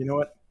You know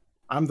what?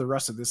 I'm the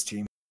rest of this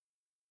team.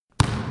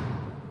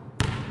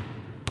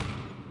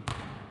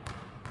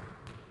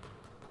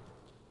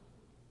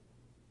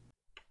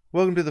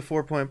 Welcome to the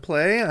 4 Point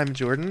Play. I'm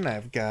Jordan.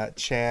 I've got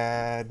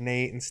Chad,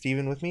 Nate, and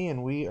Steven with me,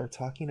 and we are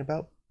talking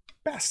about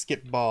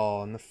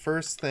basketball. And the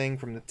first thing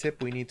from the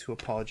tip, we need to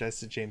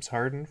apologize to James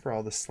Harden for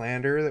all the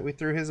slander that we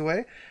threw his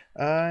way.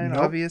 And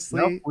Nope.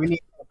 obviously, We need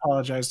to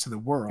apologize to the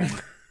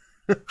world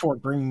for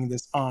bringing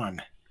this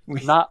on.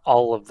 We, Not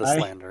all of the I,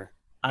 slander.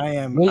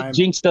 Nate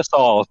jinxed us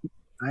all.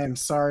 I am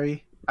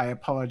sorry. I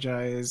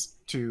apologize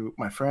to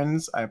my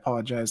friends. I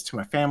apologize to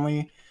my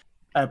family.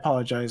 I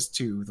apologize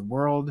to the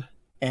world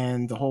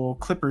and the whole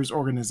Clippers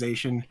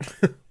organization.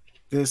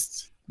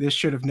 This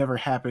should have never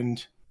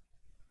happened.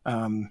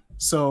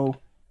 So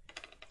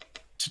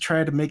to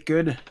try to make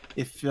good,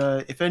 if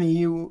any of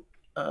you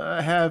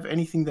have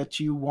anything that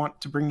you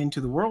want to bring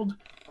into the world,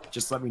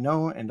 just let me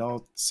know, and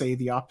I'll say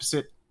the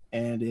opposite,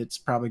 and it's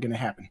probably going to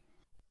happen.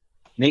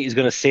 Nate is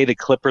going to say the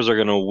Clippers are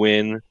going to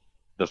win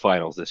the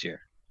finals this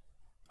year.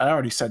 I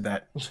already said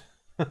that.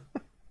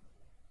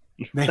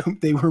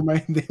 they were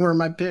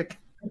my pick.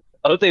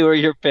 Oh, they were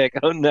your pick.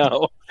 Oh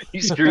no, you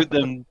screwed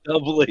them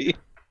doubly.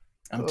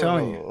 I'm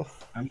telling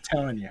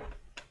you.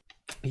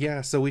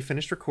 Yeah, so we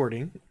finished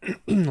recording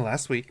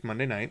last week,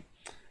 Monday night.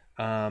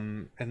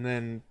 And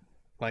then,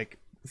 like,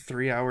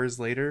 3 hours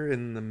later,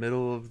 in the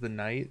middle of the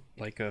night,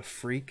 like a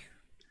freak,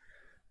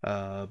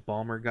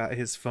 Ballmer got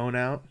his phone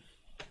out,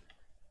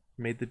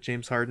 made the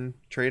James Harden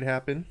trade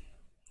happen.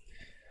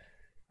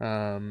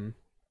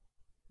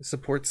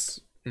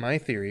 Supports my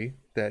theory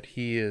that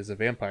he is a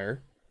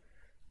vampire.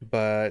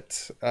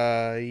 But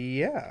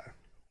yeah.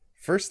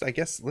 First, I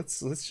guess let's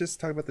just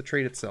talk about the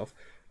trade itself.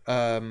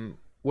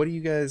 What are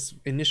you guys'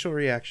 initial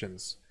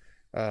reactions?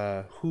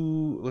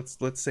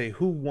 Let's say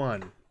who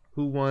won?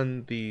 Who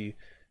won the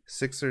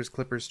Sixers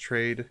Clippers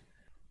trade?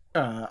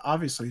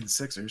 Obviously the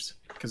Sixers,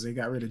 because they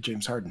got rid of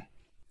James Harden.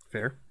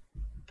 Fair.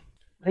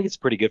 I think it's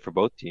pretty good for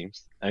both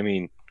teams. I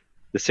mean,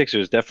 the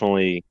Sixers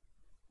definitely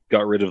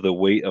got rid of the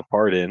weight of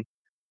Harden,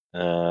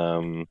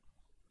 and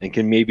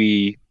can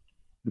maybe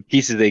the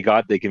pieces they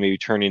got they can maybe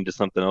turn into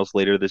something else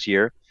later this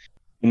year.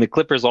 And the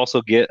Clippers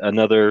also get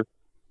another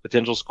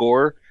potential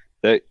scorer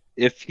that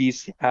if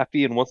he's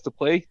happy and wants to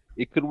play,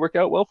 it could work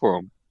out well for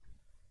him.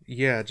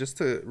 Yeah, just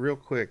to real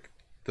quick,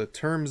 the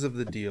terms of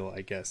the deal,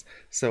 I guess.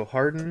 So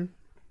Harden,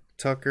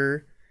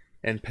 Tucker,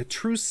 and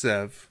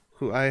Petrusev,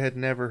 who I had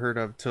never heard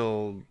of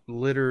till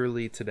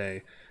literally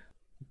today,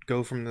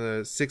 go from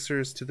the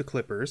Sixers to the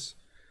Clippers.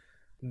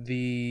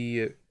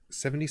 The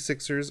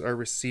 76ers are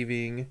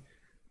receiving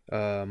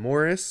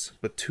Morris,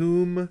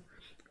 Batum,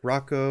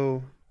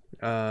 Rocco,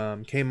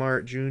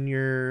 Kmart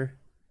Jr.,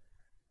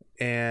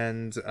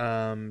 and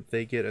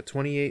they get a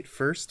 28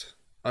 first,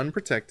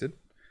 unprotected,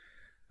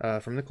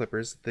 from the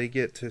Clippers. They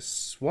get to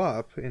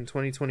swap in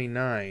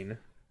 2029,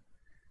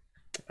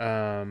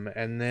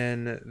 and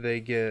then they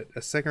get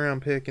a second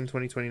round pick in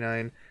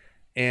 2029,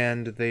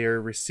 and they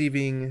are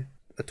receiving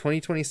a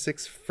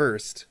 2026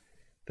 first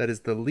that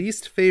is the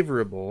least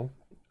favorable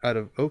out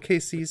of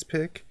OKC's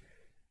pick,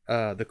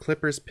 the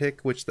Clippers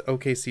pick, which the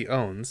OKC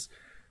owns,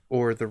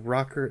 or the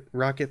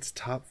Rockets'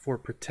 top 4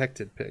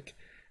 protected pick,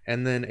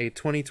 and then a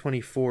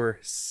 2024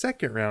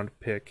 second round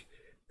pick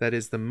that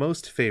is the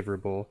most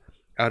favorable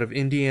out of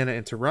Indiana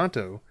and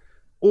Toronto,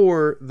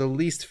 or the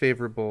least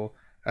favorable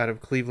out of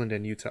Cleveland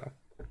and Utah.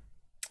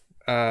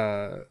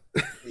 So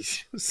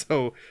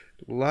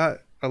a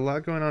lot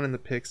going on in the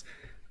picks.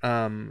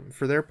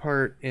 For their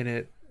part in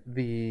it,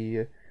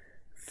 the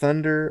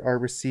Thunder are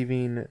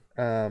receiving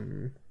a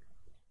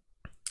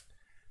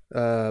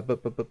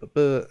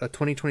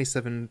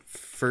 2027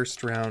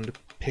 first round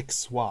pick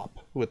swap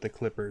with the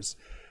Clippers.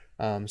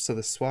 So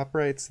the swap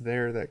rights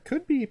there that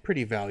could be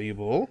pretty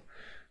valuable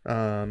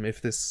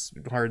if this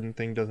Harden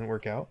thing doesn't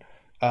work out.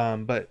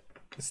 But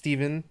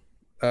Steven,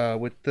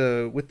 with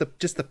the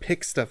just the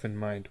pick stuff in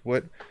mind,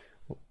 what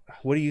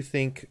do you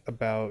think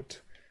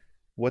about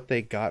what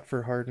they got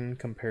for Harden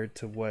compared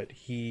to what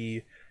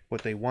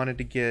they wanted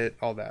to get,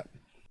 all that?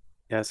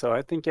 Yeah, so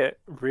I think it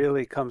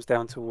really comes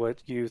down to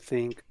what you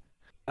think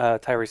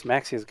Tyrese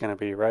Maxey is going to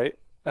be, right?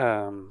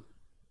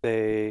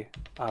 They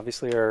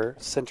obviously are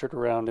centered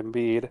around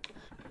Embiid,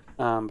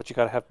 but you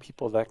got to have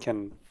people that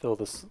can fill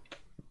this,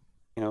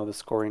 the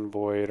scoring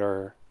void,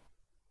 or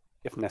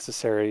if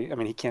necessary. I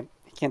mean, he can't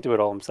do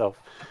it all himself,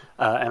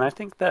 and I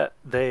think that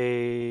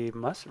they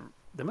must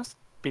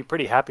be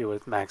pretty happy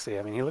with Maxey.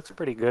 I mean, he looks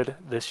pretty good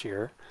this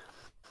year,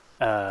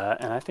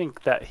 and I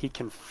think that he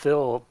can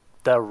fill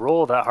the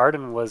role that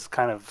Harden was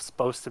kind of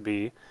supposed to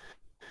be.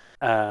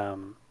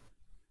 And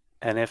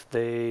if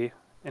you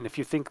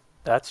think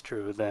that's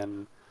true,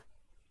 then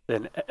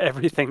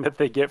everything that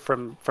they get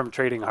from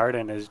trading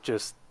Harden is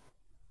just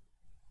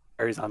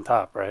cherries on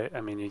top, right? I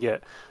mean, you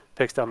get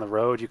picks down the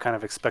road. You kind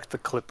of expect the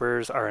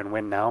Clippers are in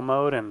win now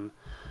mode, and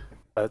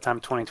by the time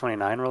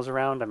 2029 rolls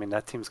around, I mean,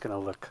 that team's going to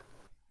look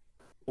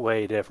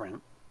way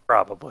different,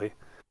 probably.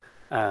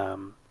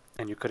 And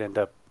you could end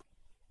up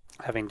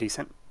having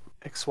decent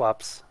pick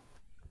swaps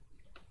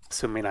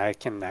assuming I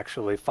can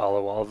actually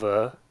follow all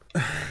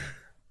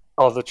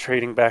the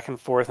trading back and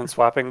forth and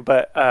swapping.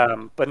 But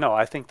no,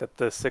 I think that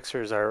the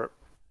Sixers are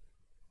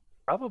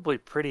probably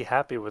pretty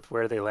happy with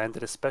where they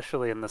landed,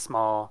 especially in the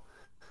small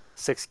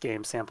 6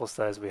 game sample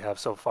size we have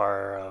so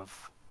far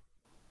of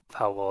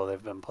how well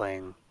they've been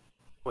playing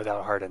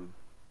without Harden.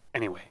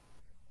 Anyway,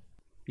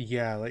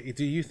 Yeah, like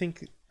do you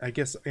think, I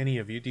guess any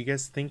of you, do you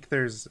guys think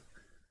there's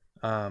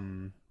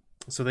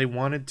so they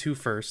wanted two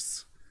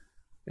firsts,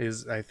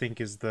 is I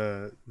think is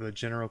the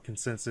general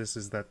consensus,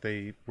 is that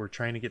they were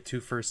trying to get two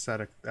firsts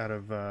out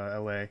of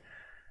LA,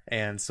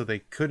 and so they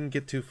couldn't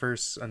get two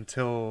firsts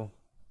until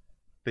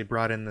they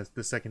brought in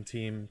the second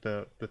team.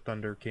 The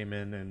Thunder came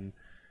in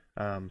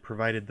and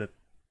provided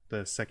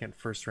the second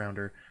first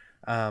rounder.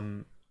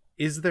 Um,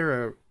 is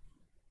there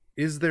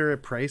a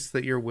price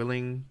that you're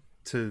willing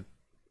to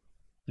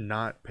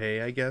not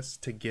pay, I guess,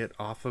 to get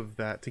off of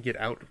that, to get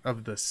out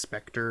of the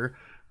specter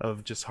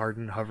of just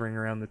Harden hovering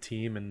around the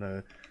team and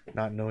the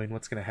not knowing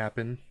what's going to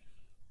happen?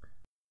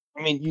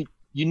 I mean,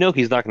 you know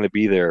he's not going to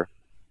be there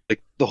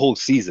like the whole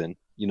season.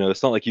 You know,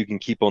 it's not like you can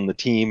keep on the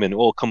team and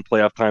oh, come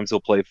playoff times he'll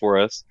play for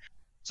us.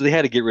 So they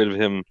had to get rid of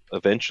him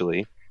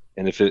eventually.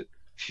 And if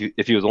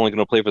he was only going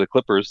to play for the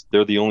Clippers,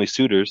 they're the only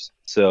suitors.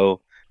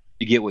 So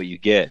you get what you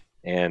get.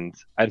 And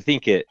I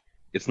think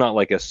it's not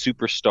like a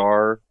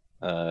superstar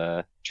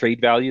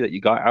trade value that you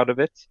got out of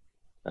it.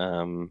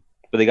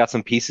 But they got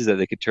some pieces that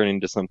they could turn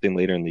into something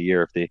later in the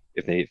year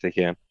if they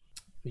can.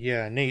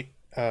 Yeah, Nate.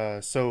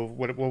 So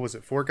what was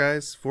it? Four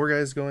guys. Four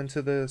guys going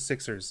to the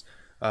Sixers.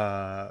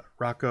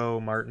 Rocco,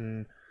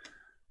 Martin,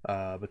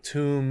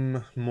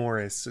 Batum,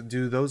 Morris.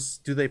 Do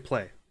they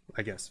play?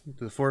 I guess.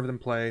 Do the four of them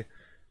play?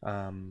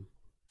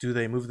 Do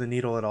they move the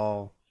needle at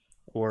all,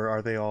 or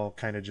are they all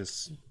kind of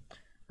just?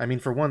 I mean,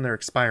 for one, they're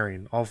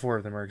expiring. All four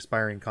of them are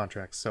expiring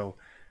contracts, so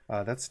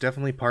that's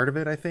definitely part of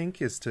it. I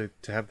think is to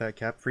have that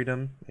cap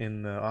freedom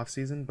in the off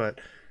season. But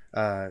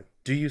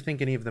do you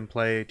think any of them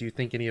play? Do you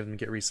think any of them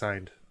get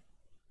re-signed?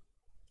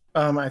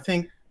 I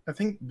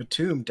think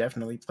Batum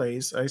definitely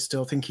plays. I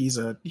still think he's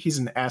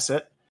an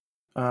asset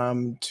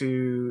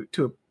to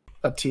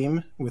a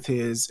team with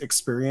his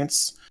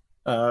experience,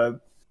 uh,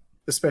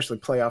 especially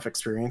playoff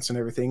experience and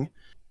everything.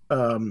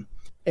 Um,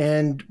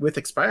 and with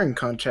expiring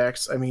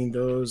contracts, I mean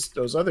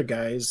those other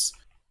guys,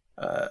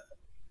 uh,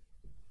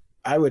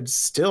 I would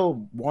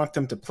still want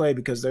them to play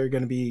because they're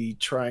going to be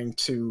trying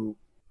to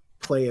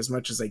play as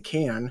much as they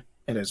can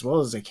and as well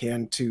as they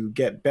can to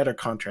get better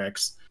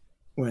contracts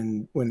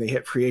when they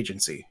hit free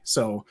agency.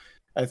 So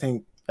I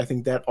think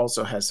that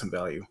also has some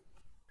value.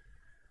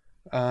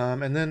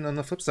 And then on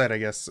the flip side, I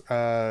guess,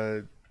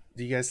 do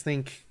you guys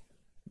think?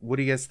 What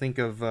do you guys think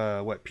of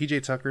what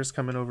PJ Tucker's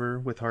coming over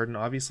with Harden?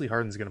 Obviously,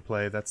 Harden's going to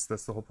play. That's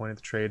the whole point of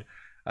the trade.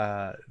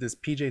 Does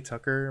PJ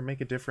Tucker make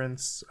a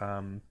difference?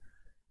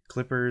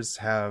 Clippers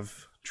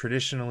have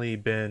traditionally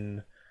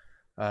been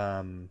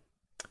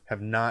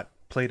have not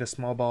played a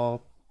small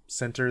ball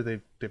center.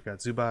 They've got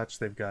Zubac.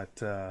 They've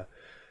got.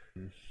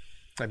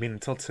 I mean,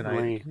 until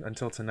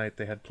tonight,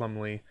 they had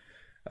Plumlee,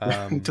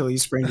 Until he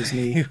sprained his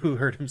knee, who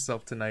hurt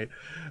himself tonight.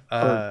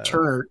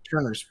 or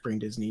Turner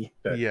sprained his knee.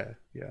 But Yeah,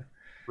 yeah.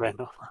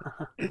 Randall.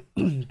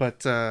 But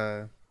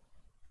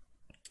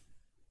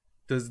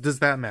does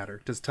that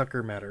matter? Does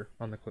Tucker matter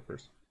on the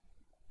Clippers?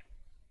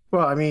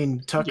 well, I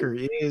mean Tucker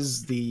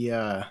is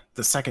the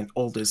second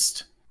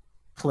oldest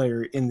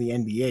player in the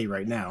NBA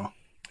right now.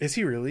 Is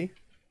he really?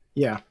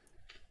 Yeah,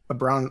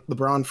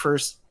 LeBron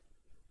first,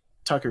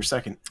 Tucker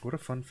second. What a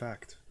fun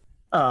fact.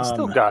 He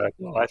still Um, got it,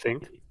 though, I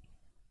think.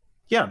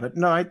 yeah, but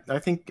no, I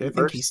think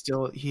First. he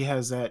still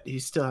has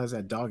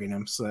that dog in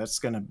him. So that's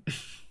gonna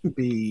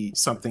be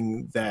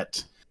something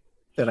that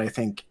I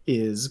think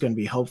is going to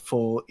be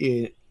helpful.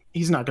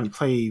 He's not going to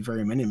play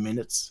very many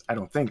minutes, I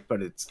don't think, but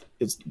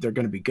they're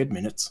going to be good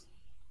minutes.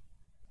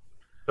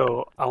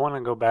 So I want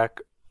to go back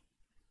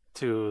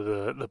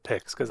to the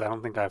picks because I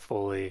don't think I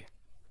fully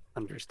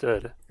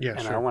understood. Yeah, And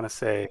I sure. want to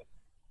say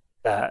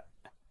that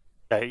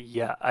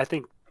yeah, I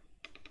think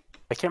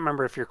I can't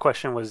remember if your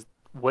question was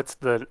what's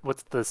the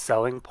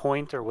selling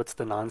point or what's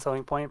the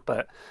non-selling point,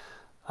 but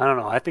I don't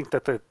know. I think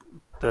that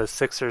the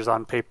Sixers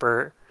on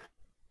paper,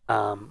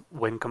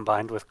 when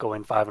combined with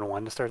going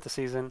 5-1 to start the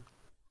season,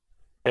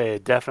 they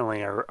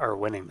definitely are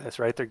winning this,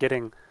 right? They're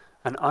getting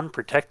an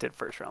unprotected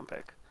first round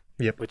pick,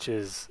 Yep. which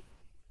is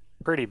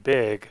pretty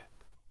big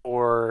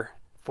for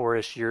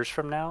 4-ish years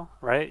from now,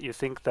 right? You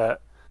think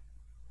that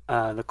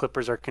the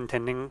Clippers are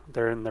contending,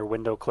 they're in their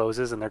window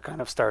closes, and they're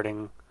kind of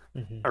starting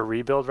Hmm. a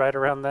rebuild right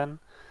around then.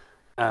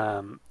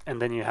 And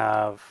then you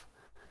have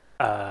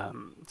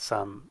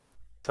some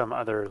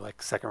other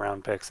like second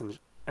round picks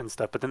and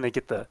stuff, but then they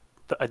get the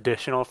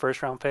additional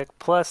first round pick.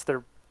 Plus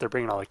they're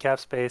bringing all the cap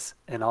space,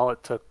 and all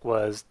it took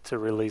was to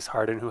release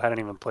Harden, who hadn't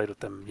even played with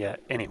them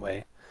yet.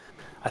 Anyway,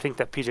 I think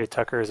that PJ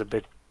Tucker is a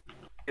big.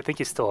 I think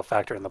he's still a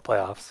factor in the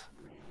playoffs.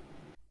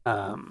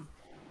 Um,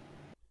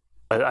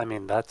 but I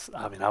mean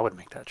I would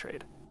make that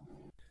trade.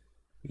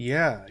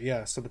 Yeah,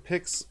 yeah. So the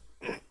picks,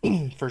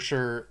 for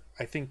sure.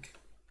 I think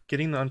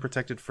getting the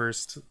unprotected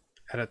first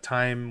at a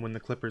time when the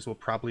Clippers will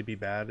probably be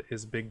bad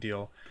is a big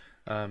deal.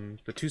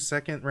 The 2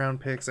 second-round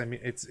picks, I mean,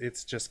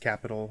 it's just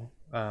capital.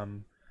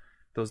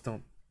 Those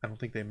I don't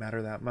think they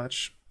matter that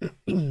much.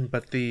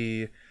 But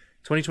the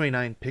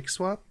 2029 pick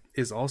swap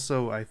is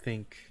also, I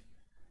think,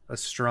 a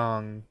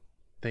strong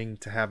thing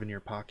to have in your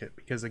pocket,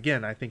 because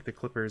again, I think the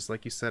Clippers,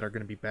 like you said, are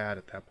going to be bad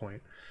at that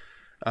point.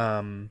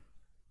 And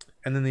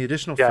then the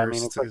additional Yeah, I mean,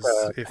 first it's like is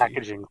a iffy.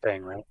 packaging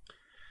thing, right?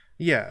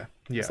 Yeah,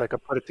 It's yeah, like a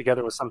put it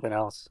together with something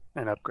else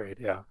and upgrade.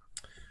 Yeah.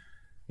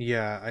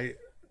 yeah.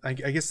 I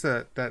guess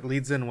that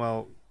leads in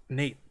well.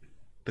 Nate,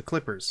 the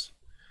Clippers.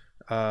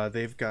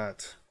 They've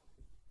got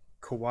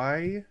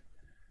Kawhi.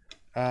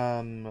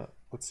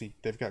 Let's see.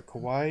 They've got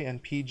Kawhi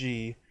and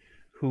PG,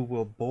 who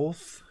are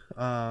both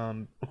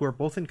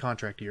in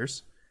contract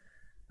years.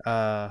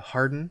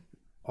 Harden,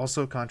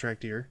 also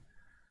contract year.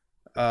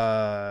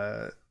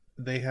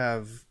 They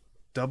have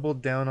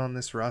doubled down on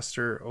this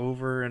roster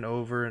over and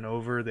over and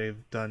over.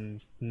 They've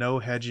done no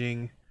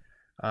hedging.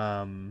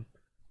 Um,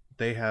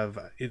 they have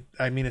it.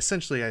 I mean,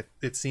 essentially,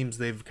 it seems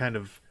they've kind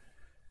of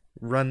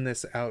run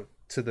this out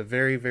to the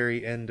very,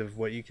 very end of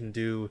what you can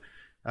do,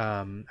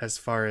 as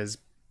far as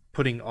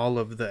putting all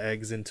of the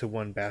eggs into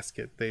one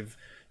basket. They've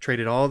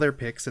traded all their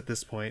picks at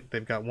this point.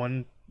 They've got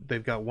one.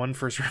 They've got one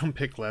first round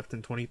pick left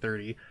in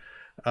 2030.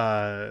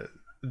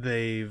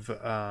 They've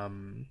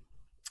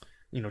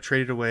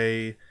traded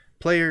away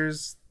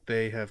players.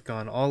 They have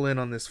gone all in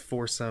on this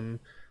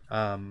foursome.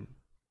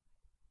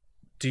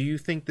 Do you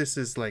think this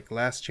is like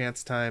last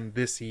chance time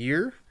this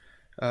year,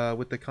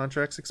 with the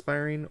contracts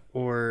expiring,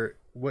 or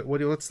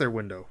what's their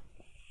window?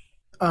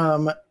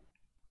 Um,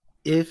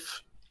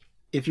 if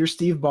you're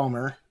Steve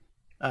Ballmer,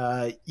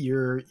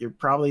 you're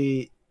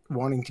probably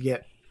wanting to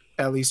get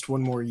at least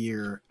one more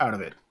year out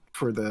of it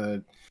for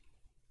the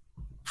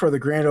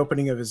grand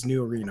opening of his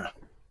new arena.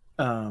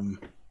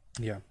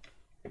 Yeah.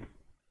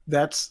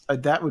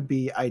 That would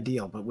be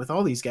ideal. But with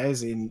all these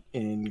guys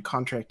in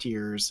contract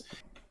years,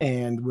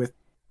 and with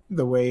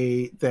the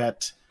way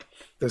that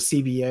the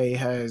CBA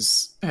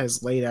has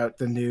laid out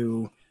the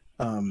new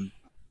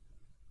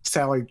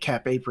salary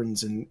cap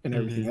aprons and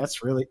everything, that's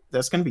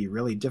going to be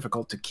really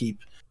difficult to keep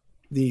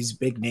these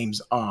big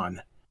names on.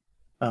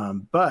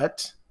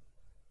 But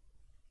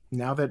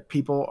now that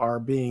people are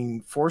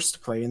being forced to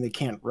play and they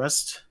can't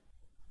rest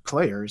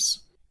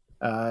players,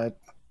 I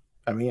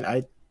mean,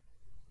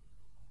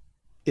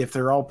 if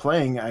they're all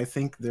playing, I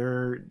think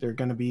they're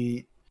going to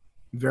be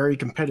very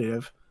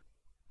competitive.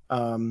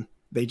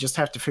 They just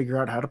have to figure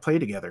out how to play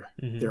together.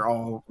 They're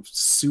all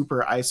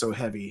super ISO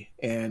heavy,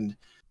 and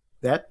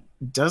that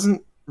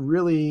doesn't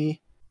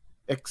really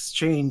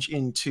exchange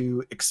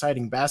into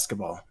exciting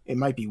basketball. It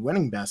might be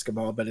winning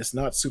basketball, but it's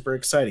not super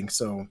exciting.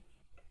 So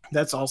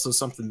that's also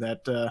something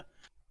that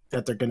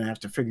they're going to have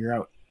to figure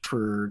out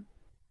for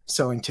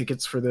selling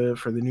tickets for the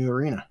new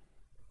arena.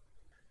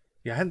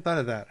 Yeah, I hadn't thought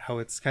of that. How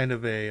it's kind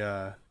of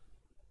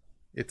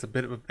it's a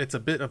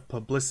bit of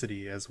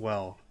publicity as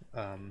well.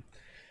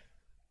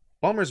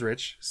 Ballmer's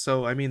rich,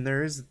 so I mean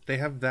they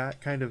have that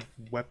kind of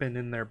weapon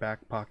in their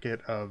back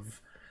pocket of,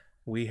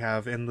 we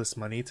have endless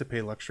money to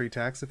pay luxury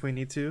tax if we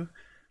need to.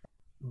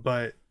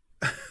 But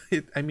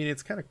I mean,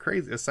 it's kind of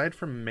crazy. Aside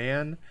from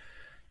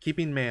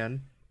keeping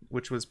Man,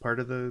 which was part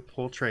of the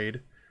whole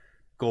trade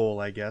goal,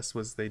 I guess,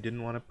 was they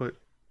didn't want to put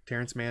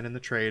Terrence Mann in the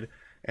trade,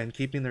 and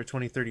keeping their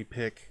 2030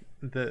 pick.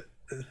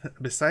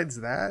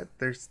 Besides that,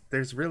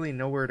 there's really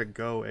nowhere to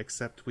go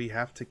except we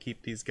have to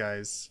keep these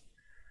guys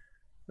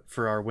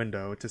for our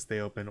window to stay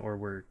open, or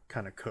we're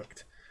kind of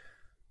cooked.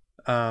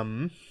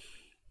 I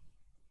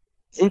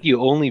think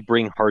you only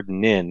bring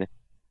Harden in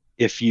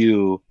if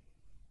you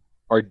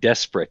are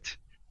desperate.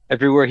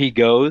 Everywhere he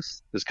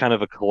goes, there's kind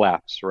of a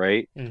collapse,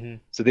 right?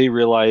 So they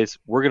realize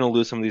we're going to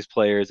lose some of these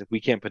players if we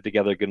can't put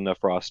together a good enough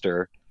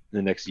roster in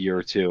the next year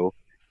or two.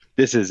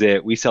 This is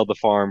it. We sell the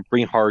farm,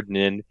 bring Harden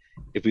in.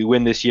 If we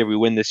win this year, we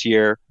win this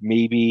year,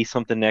 maybe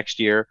something next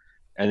year.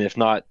 And if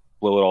not,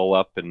 blow it all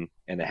up and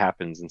it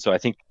happens. And so I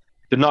think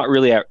it's not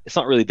really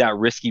that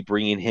risky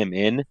bringing him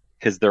in,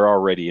 because they're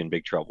already in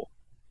big trouble.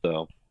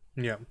 So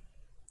yeah.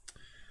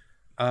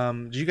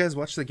 Did you guys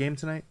watch the game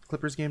tonight?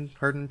 Clippers game,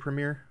 Harden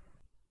premiere?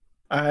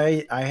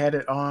 I had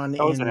it on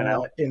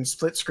in in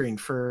split screen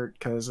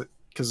because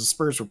the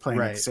Spurs were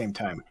playing at the same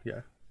time.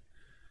 Yeah.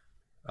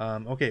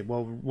 Okay.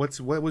 Well, what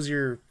was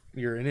your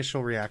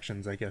initial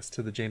reactions, I guess,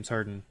 to the James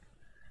Harden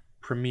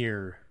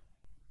premiere?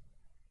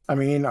 I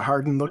mean,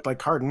 Harden looked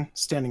like Harden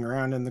standing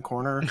around in the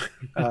corner.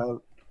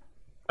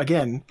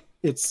 Again,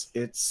 it's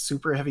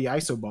super heavy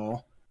ISO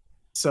ball.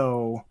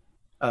 So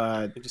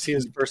did you see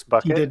his first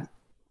bucket? He did.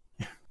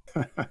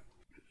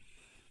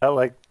 That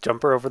like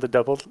jumper over the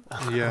double,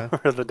 yeah,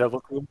 or the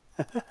double team.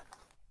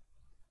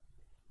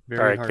 Very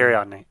All right, hard. carry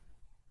on, Nate.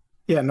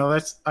 Yeah, no,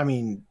 I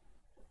mean,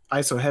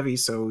 ISO heavy,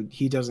 so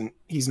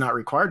he's not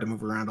required to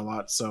move around a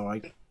lot. So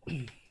it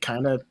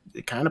kind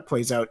of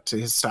plays out to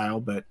his style,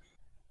 but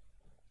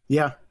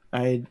yeah,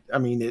 I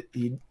mean,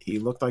 he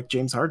looked like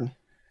James Harden.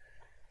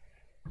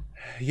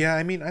 Yeah,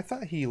 I mean, I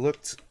thought he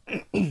looked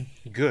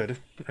good.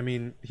 I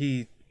mean,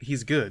 he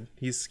he's good.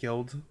 He's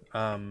skilled.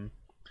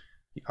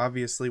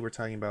 Obviously, we're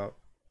talking about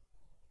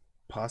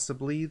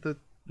possibly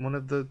one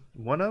of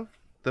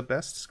the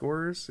best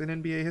scorers in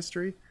NBA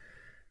history.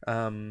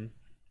 Um,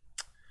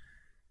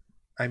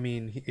 I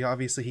mean,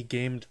 he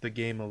gamed the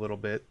game a little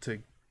bit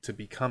to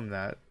become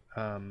that.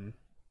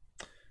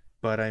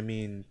 But I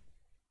mean,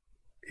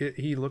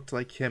 he looked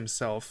like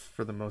himself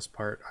for the most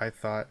part. I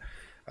thought.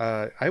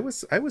 I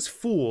was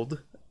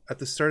fooled at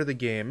the start of the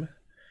game.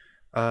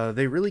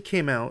 They really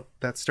came out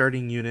that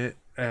starting unit.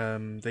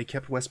 They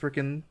kept Westbrook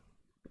in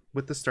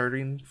with the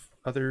starting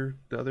the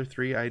other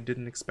three. I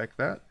didn't expect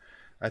that.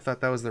 I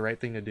thought that was the right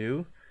thing to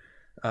do,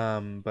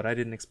 but I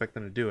didn't expect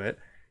them to do it,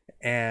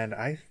 and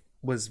I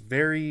was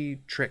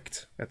very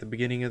tricked at the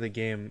beginning of the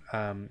game.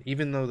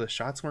 Even though the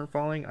shots weren't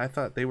falling, I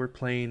thought they were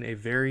playing a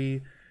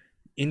very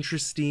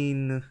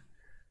interesting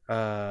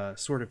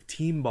sort of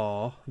team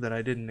ball that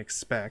I didn't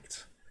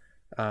expect.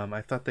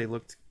 I thought they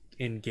looked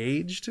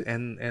engaged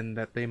and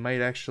that they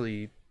might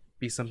actually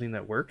be something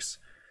that works.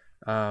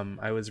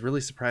 I was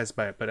really surprised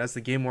by it, but as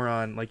the game wore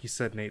on, like you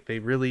said, Nate, they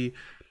really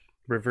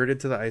reverted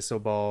to the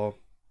ISO ball.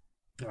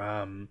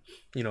 Um,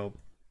 you know,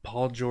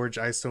 Paul George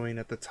ISOing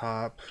at the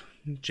top,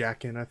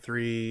 jacking a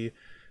three,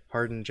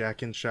 Harden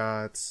jacking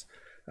shots.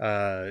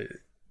 Uh,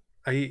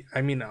 I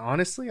mean,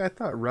 honestly, I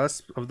thought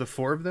Russ of the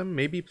four of them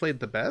maybe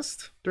played the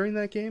best during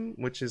that game,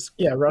 which is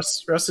Yeah,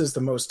 Russ is the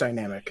most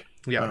dynamic.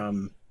 yeah.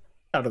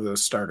 Out of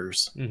those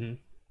starters. Mm-hmm.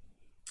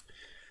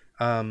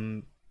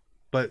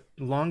 But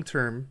long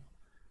term,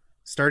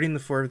 starting the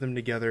four of them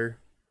together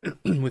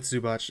with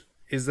Zubac,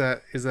 is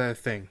that a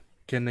thing?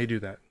 Can they do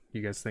that?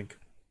 You guys think?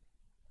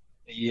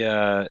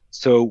 Yeah.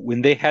 So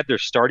when they had their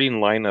starting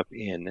lineup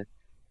in,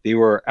 they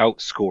were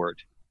outscored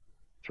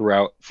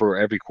throughout for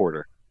every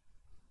quarter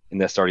in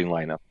that starting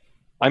lineup.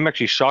 I'm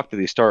actually shocked that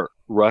they start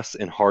Russ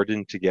and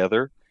Harden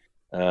together.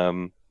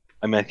 Um,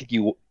 I mean, I think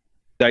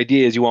the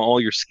idea is you want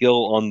all your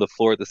skill on the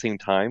floor at the same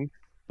time.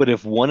 But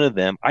if one of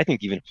them, I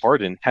think even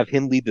Harden, have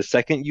him lead the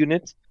second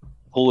unit,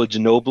 pull a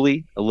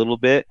Ginobili a little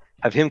bit,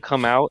 have him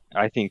come out,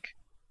 I think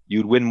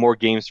you'd win more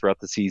games throughout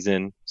the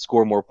season,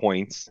 score more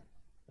points,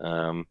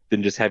 than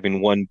just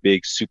having one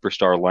big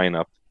superstar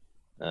lineup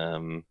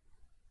um,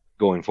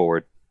 going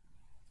forward.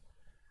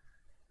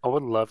 I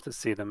would love to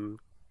see them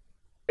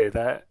say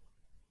that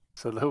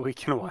so that we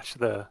can watch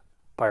the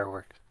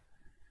fireworks.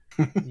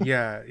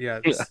 Yeah, yeah.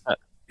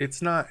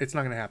 It's not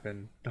gonna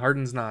happen.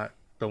 Harden's not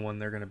the one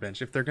they're gonna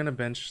bench. If they're gonna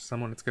bench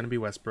someone, it's gonna be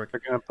Westbrook.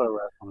 They're gonna put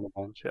Russ on the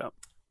bench, yeah.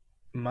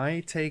 My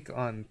take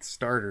on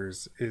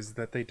starters is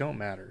that they don't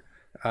matter.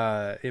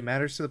 It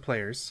matters to the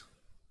players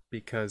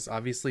because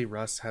obviously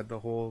Russ had a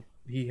whole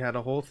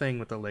thing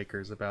with the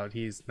Lakers about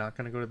he's not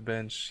gonna go to the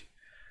bench.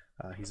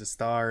 He's a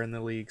star in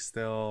the league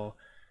still.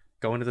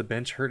 Going to the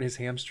bench hurt his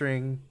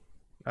hamstring.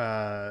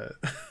 Uh,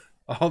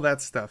 all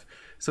that stuff.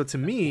 So to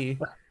me,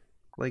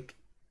 like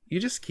you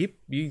just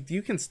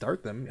you can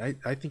start them.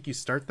 I think you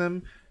start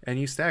them and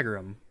you stagger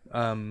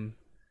them.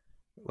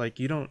 Like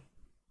you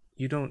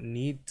don't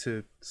need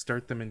to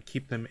start them and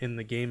keep them in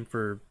the game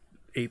for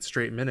 8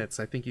 straight minutes.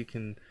 I think you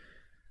can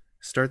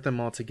start them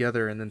all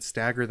together and then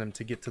stagger them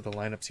to get to the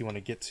lineups you want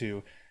to get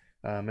to,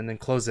 and then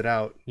close it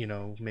out.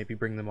 Maybe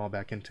bring them all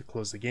back in to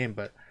close the game.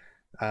 But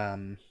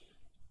um,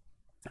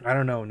 I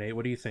don't know, Nate.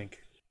 What do you think?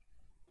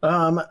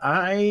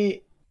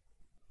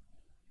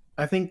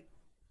 I think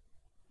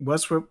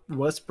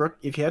Westbrook,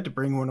 if you had to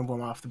bring one of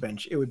them off the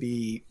bench, it would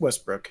be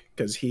Westbrook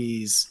because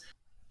he's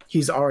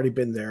already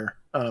been there.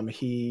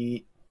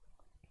 He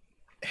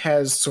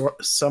has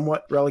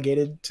somewhat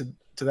relegated to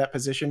that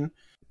position,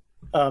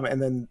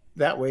 and then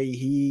that way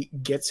he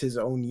gets his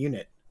own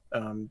unit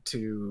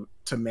to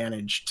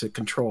manage, to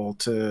control,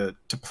 to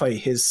play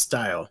his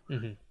style.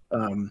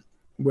 Mm-hmm.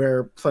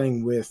 Where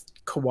playing with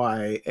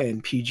Kawhi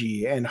and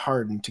PG and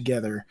Harden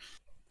together,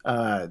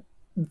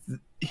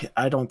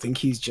 I don't think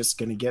he's just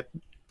going to get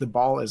the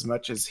ball as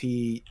much as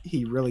he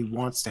really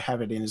wants to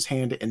have it in his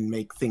hand and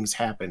make things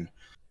happen.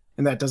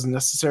 And that doesn't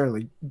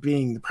necessarily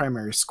being the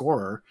primary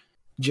scorer,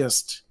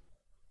 just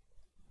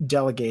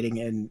delegating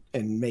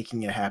and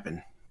making it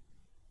happen.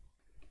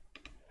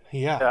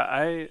 Yeah. Yeah,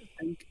 I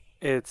think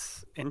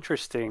it's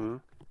interesting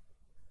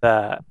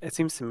that it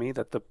seems to me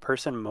that the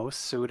person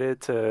most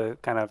suited to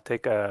kind of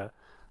take a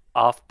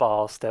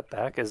off-ball step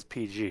back is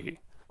PG.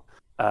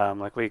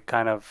 Like we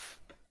kind of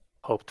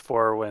hoped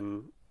for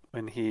when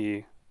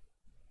he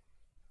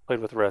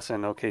played with Russ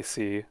in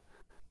OKC.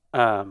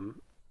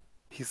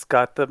 He's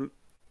got the,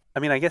 I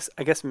mean, I guess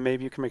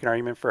maybe you can make an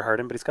argument for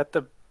Harden, but he's got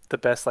the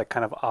best like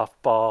kind of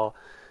off-ball,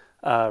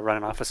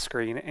 running off a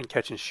screen and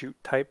catch and shoot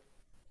type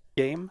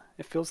game.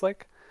 It feels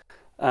like.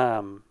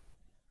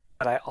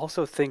 But I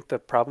also think the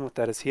problem with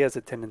that is he has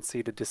a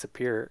tendency to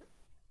disappear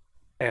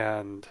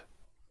and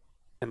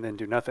then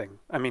do nothing.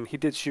 I mean, he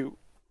did shoot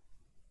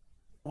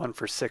 1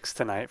 for 6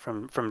 tonight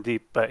from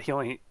deep, but he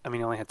only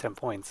had 10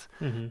 points,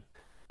 Mm-hmm.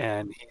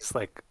 and he's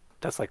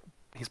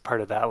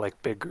part of that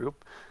like big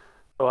group.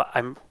 So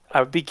I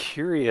would be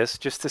curious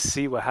just to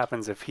see what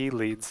happens if he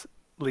leads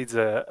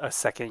a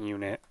second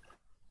unit,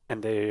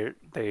 and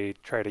they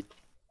try to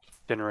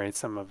generate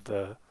some of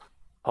the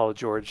Paul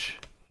George,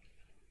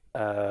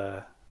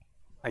 I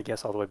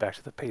guess all the way back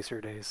to the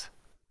Pacer days.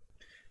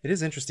 It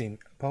is interesting.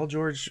 Paul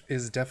George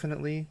is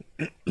definitely,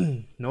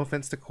 no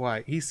offense to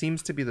Kawhi, he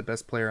seems to be the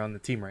best player on the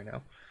team right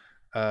now.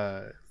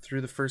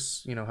 Through the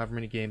first, however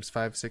many games,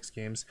 5, 6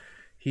 games,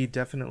 he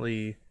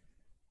definitely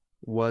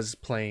was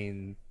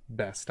playing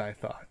best, I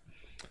thought.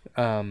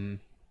 And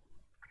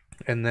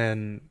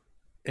then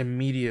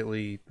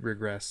immediately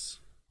regress,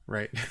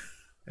 right?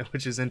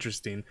 Which is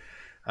interesting.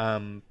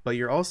 But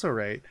you're also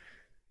right.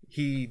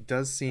 He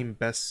does seem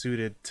best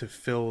suited to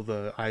fill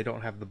the I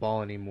don't have the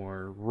ball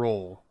anymore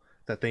role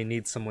that they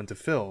need someone to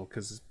fill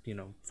because,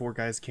 4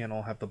 guys can't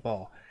all have the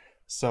ball.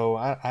 So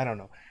I don't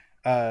know.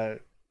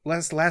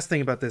 Last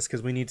thing about this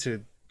because we need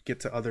to get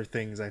to other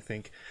things, I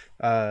think.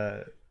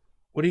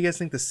 What do you guys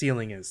think the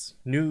ceiling is?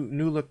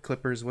 New look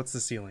Clippers, what's the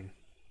ceiling?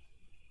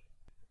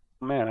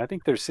 Man, I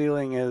think their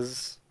ceiling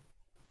is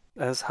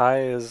as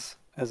high as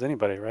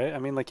anybody, right? I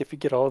mean, like if you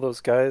get all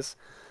those guys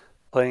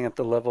playing at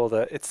the level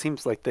that it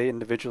seems like they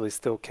individually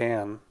still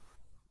can,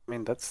 I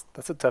mean, that's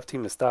a tough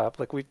team to stop.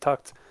 Like we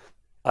talked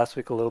last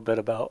week a little bit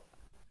about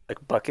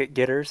like bucket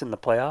getters in the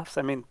playoffs.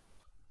 I mean,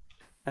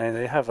 and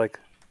they have like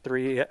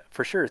three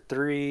for sure,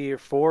 3 or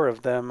 4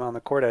 of them on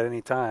the court at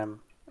any time.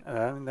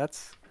 I mean,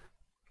 that's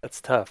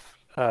tough.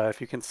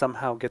 If you can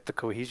somehow get the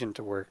cohesion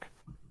to work,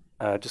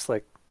 just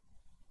like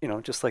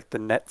just like the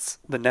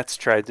Nets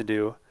tried to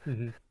do.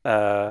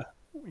 Mm-hmm.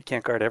 You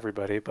can't guard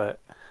everybody, but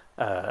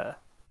so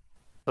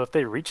if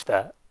they reach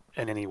that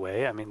in any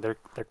way, I mean, they're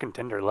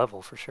contender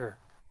level for sure.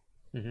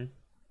 Mm-hmm.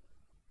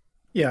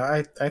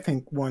 Yeah, I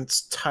think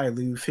once Ty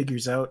Lue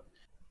figures out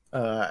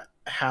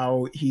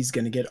how he's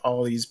going to get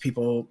all these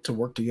people to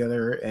work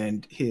together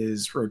and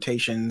his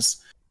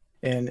rotations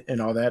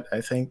and all that,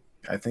 I think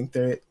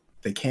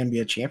they can be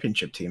a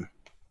championship team.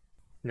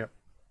 Yep.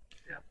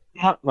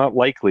 Not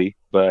likely,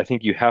 but I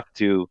think you have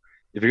to,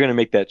 if you're going to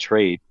make that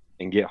trade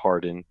and get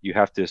Harden, you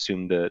have to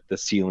assume that the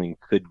ceiling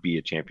could be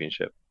a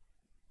championship.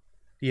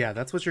 Yeah,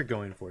 that's what you're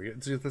going for.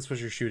 That's what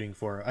you're shooting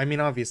for. I mean,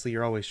 obviously,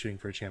 you're always shooting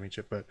for a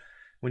championship, but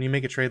when you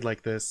make a trade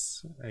like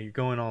this, you're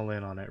going all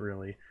in on it,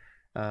 really.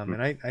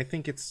 And I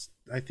think it's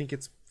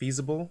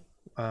feasible.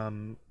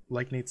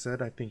 Like Nate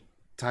said, I think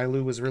Ty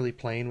Lue was really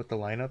playing with the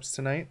lineups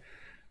tonight.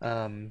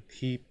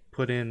 He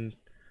put in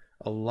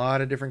a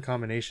lot of different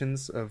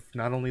combinations of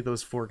not only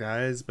those 4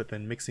 guys, but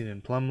then mixing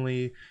in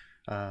Plumlee.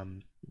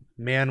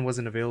 Man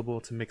wasn't available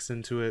to mix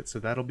into it, so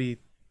that'll be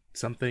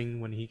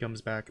something when he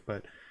comes back.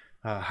 But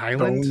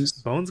Highland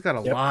Bones got a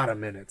lot of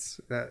minutes.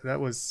 That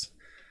was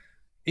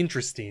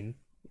interesting,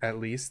 at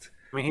least.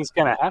 I mean, he's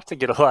gonna have to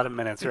get a lot of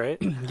minutes, right?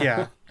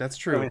 Yeah, that's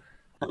true.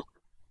 I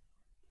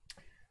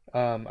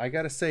mean, I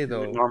gotta say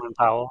though, Norman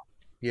Powell.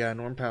 Yeah,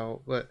 Norm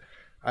Powell. But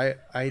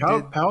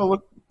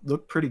Powell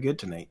looked pretty good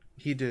tonight.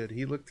 He did.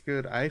 He looked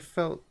good. I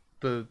felt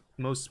the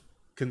most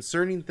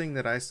concerning thing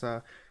that I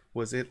saw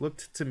was it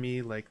looked to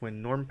me like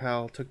when Norm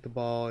Powell took the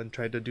ball and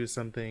tried to do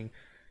something,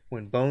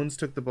 when Bones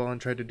took the ball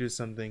and tried to do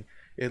something,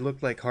 it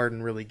looked like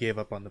Harden really gave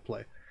up on the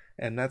play.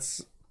 And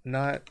that's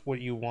not what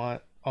you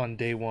want on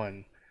day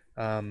one.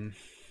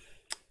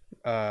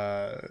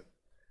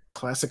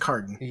 Classic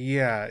Harden.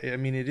 Yeah, I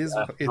mean it is.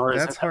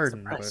 That's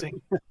Harden,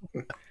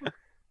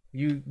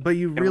 but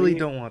you really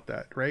don't want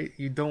that, right?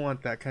 You don't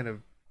want that kind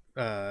of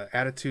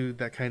attitude,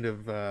 that kind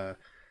of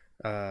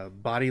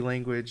body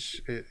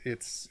language.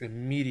 It's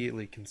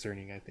immediately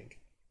concerning, I think.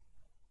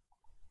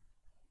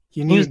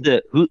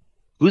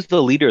 Who's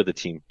the leader of the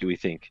team? Do we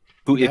think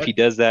if he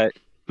does that,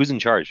 who's in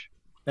charge?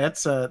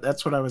 That's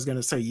what I was going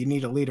to say. You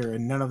need a leader,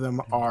 and none of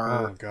them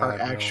are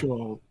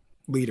actual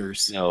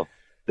leaders. No,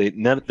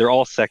 they're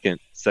all second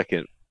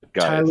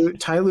guys.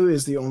 Ty Lue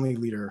is the only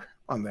leader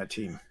on that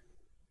team.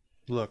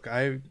 Look,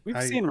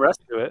 we've seen Russ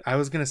do it. I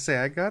was gonna say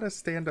I gotta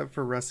stand up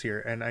for Russ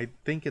here, and I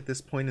think at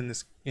this point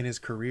in his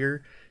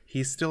career,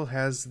 he still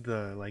has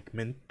the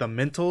the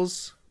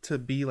mentals to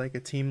be like a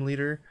team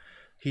leader.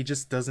 He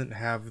just doesn't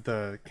have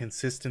the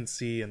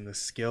consistency and the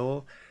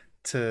skill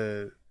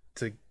to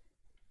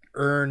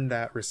earn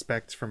that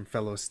respect from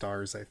fellow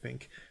stars, I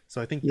think.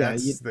 So I think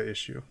that's the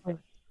issue.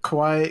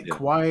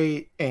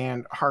 Kawhi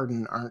and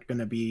Harden aren't going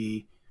to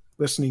be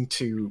listening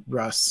to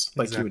Russ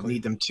like you would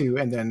need them to,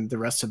 and then the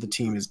rest of the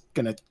team is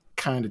going to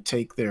kind of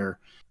take their,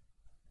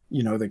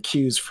 the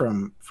cues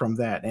from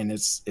that, and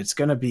it's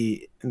going to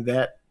be,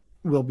 that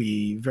will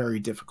be very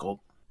difficult.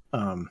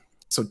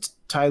 So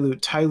Ty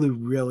Lue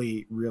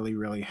really, really,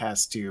 really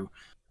has to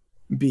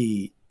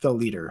be the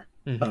leader,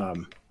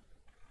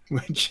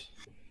 which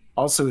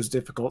also is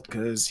difficult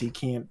because he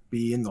can't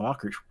be in the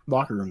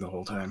locker room the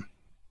whole time.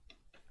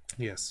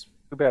 Yes.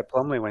 Too bad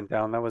Plumlee went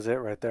down. That was it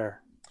right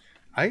there.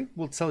 I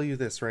will tell you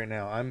this right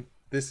now.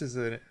 This is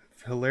a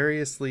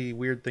hilariously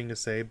weird thing to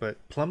say, but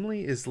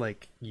Plumlee is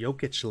like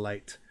Jokic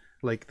light.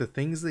 Like the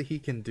things that he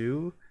can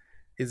do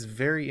is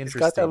very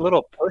interesting. He's got that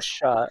little push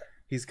shot.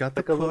 He's got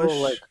the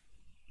push.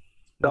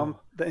 dump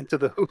into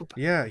the hoop.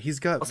 Yeah, he's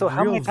got Also,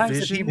 how real many times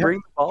did he vision. bring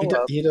the ball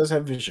up? He does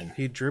have vision.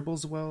 He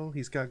dribbles well.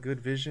 He's got good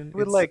vision. He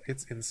would like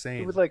It's he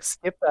insane. would like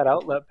skip that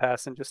outlet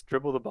pass and just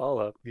dribble the ball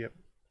up. Yep.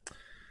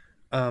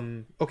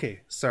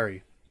 Okay,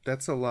 sorry.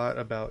 That's a lot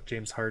about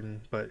James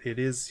Harden, but it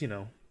is,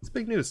 it's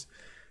big news.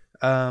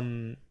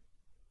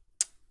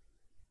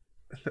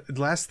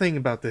 Last thing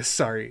about this,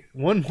 sorry.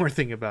 One more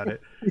thing about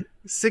it.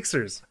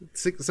 Sixers.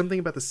 Something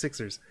about the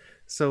Sixers.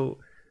 So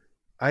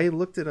I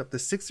looked it up. The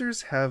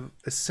Sixers have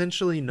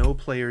essentially no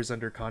players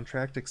under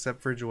contract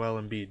except for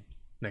Joel Embiid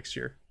next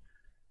year.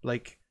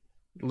 Like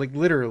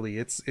literally,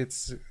 it's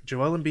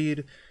Joel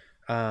Embiid,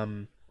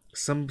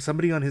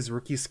 somebody on his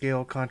rookie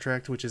scale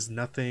contract, which is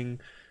nothing,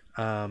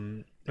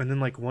 and then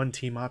like one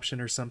team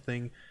option or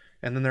something,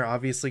 and then they're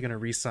obviously going to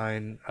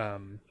re-sign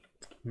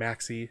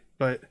Maxey.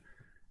 But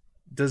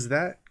does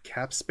that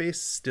cap space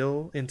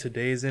still in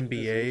today's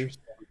NBA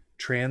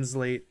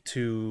translate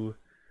to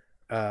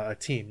a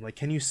team? Like,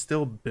 can you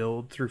still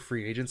build through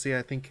free agency?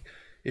 I think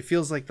it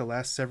feels like the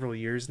last several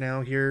years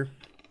now here,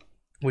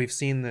 we've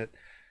seen that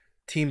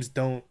teams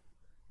don't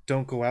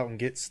go out and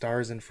get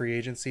stars in free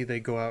agency. They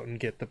go out and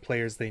get the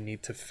players they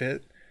need to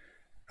fit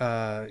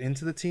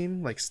into the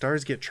team. Like,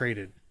 stars get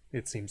traded,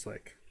 it seems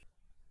like.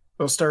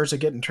 Well, stars are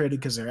getting traded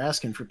because they're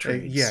asking for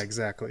trades. Yeah,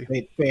 exactly.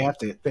 They have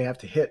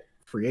to hit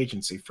free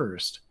agency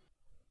first.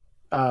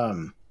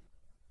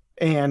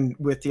 And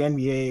with the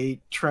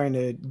NBA trying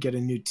to get a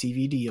new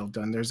TV deal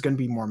done, there's going to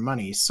be more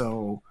money.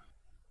 So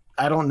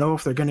I don't know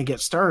if they're going to get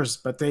stars,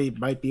 but they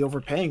might be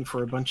overpaying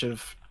for a bunch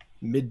of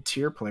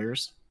mid-tier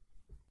players.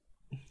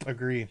 I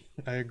agree.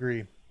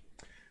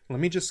 Let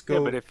me just go.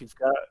 Yeah, but if you've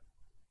got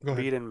Go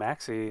ahead. Embiid and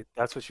Maxey,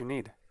 that's what you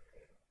need,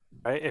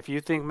 right? If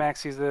you think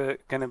Maxey's going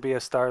to be a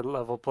star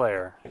level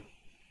player,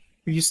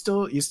 You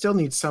still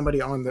need somebody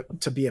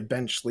to be a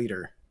bench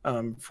leader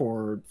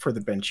for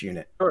the bench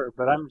unit. sure.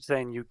 But I'm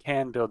saying you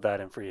can build that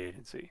in free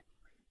agency.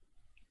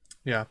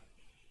 Yeah,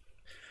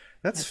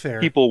 that's fair.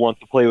 People want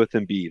to play with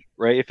Embiid,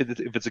 right?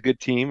 If it's a good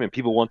team and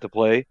people want to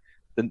play,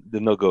 then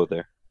they'll go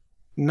there.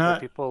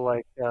 Not People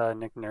like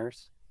Nick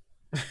Nurse.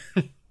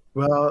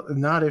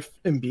 not if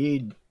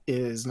Embiid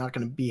is not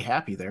going to be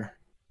happy there.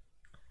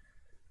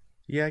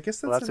 Yeah, I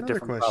guess that's, Well, that's a another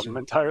different question. problem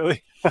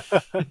entirely.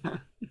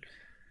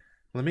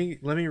 Let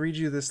me read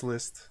you this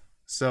list.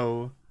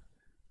 So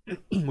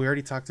we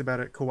already talked about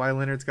it. Kawhi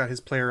Leonard's got his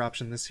player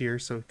option this year,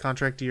 so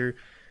contract year.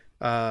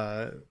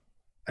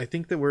 I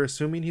think that we're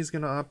assuming he's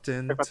going to opt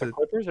in. Talking about the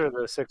Clippers or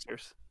the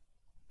Sixers?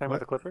 Talking What? about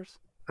the Clippers?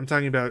 I'm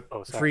talking about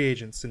Oh, sorry. free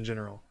agents in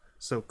general.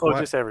 So Oh, Kawhi,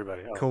 just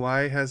everybody. Oh.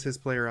 Kawhi has his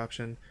player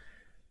option.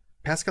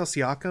 Pascal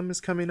Siakam is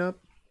coming up.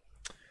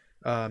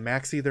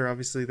 Maxey, they're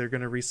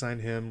going to re-sign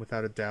him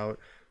without a doubt.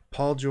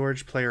 Paul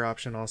George player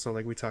option also,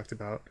 like we talked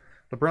about.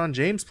 LeBron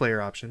James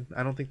player option.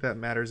 I don't think that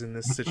matters in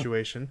this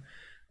situation.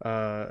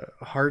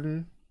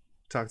 Harden,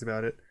 talked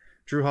about it.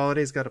 Drew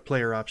Holiday's got a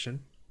player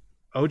option.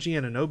 OG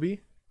Anunoby,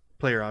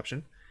 player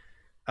option.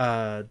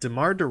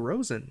 DeMar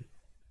DeRozan,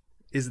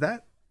 is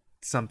that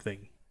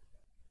something?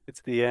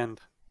 It's the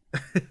end.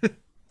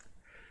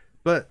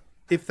 But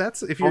if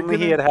you're Only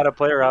he had a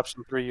player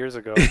option 3 years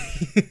ago.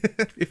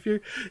 if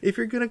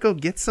you're gonna go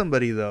get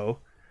somebody though,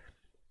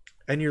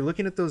 and you're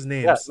looking at those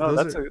names, Yeah, no,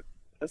 those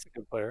that's a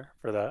good player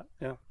for that.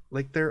 Yeah.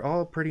 like they're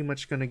all pretty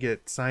much gonna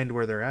get signed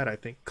where they're at. I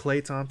think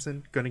Klay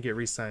Thompson gonna get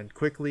re-signed.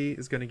 Quickly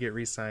is gonna get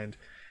re-signed,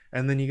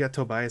 and then you got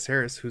Tobias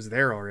Harris who's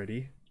there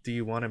already. Do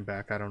you want him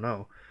back? I don't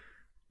know,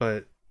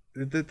 but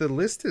the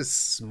list is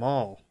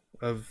small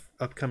of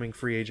upcoming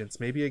free agents.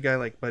 Maybe a guy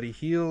like Buddy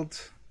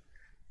Hield,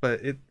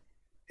 but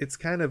it's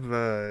kind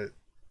of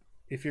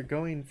if you're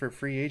going for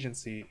free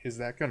agency, is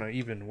that gonna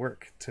even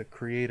work to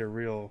create a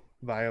real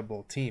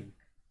viable team?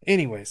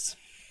 Anyways,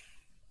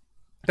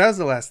 that was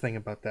the last thing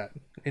about that.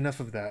 Enough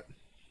of that.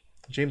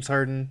 James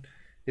Harden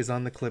is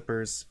on the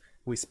Clippers.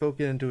 We spoke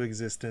it into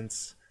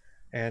existence,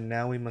 and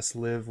now we must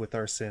live with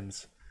our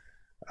sins.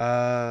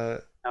 Now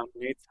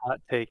Nate's hot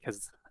take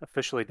has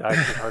officially died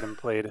because Harden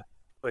played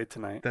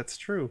tonight. That's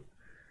true.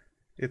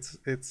 It's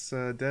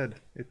dead.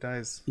 It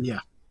dies. Yeah.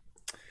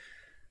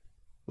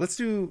 Let's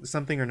do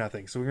something or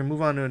nothing. So we're gonna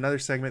move on to another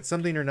segment.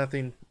 Something or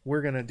nothing.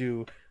 We're gonna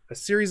do a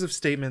series of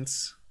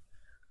statements.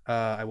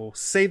 I will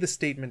say the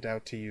statement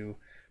out to you,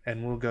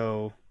 and we'll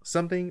go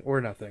something or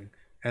nothing,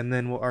 and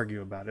then we'll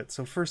argue about it.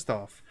 So first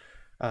off,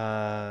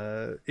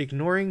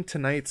 ignoring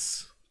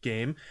tonight's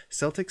game,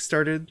 Celtics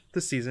started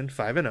the season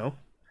 5-0.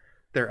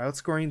 They're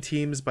outscoring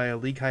teams by a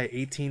league high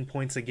 18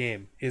 points a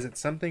game. Is it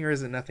something or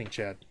is it nothing,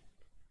 Chad?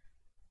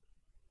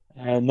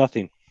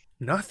 Nothing.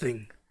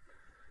 Nothing.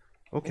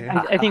 Okay.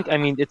 I think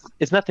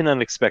it's nothing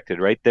unexpected,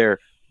 right? They're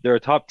a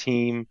top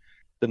team.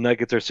 The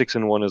Nuggets are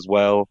 6-1 as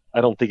well.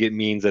 I don't think it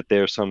means that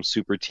they're some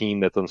super team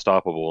that's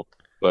unstoppable,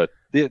 but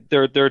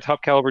they're a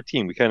top caliber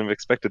team. We kind of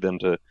expected them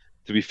to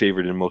be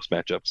favored in most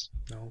matchups.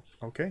 No.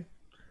 Okay.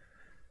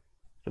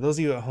 For those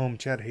of you at home,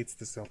 Chad hates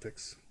the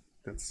Celtics.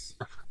 That's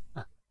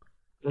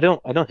I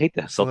don't hate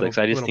the Just a Celtics.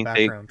 I just little think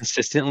background.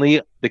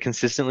 they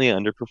consistently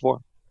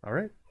underperform. all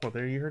right. Well,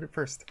 there you heard it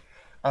first.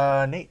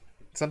 Nate,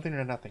 something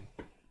or nothing?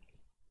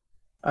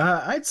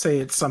 I'd say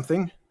it's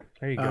something.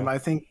 There you go. I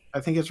think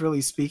it's really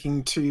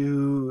speaking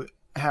to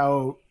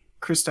how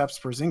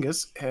Kristaps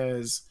Porzingis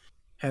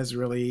has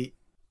really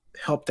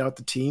helped out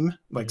the team,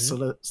 like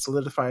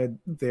solidified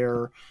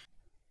their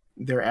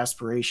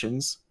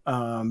aspirations.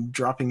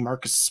 Dropping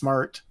Marcus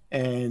Smart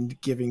and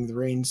giving the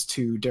reins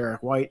to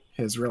Derek White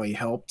has really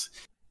helped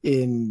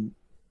in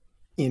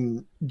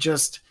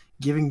just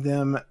giving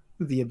them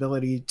the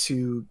ability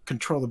to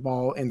control the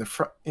ball in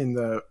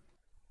the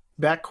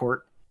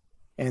backcourt,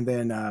 and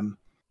then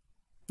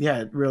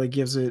it really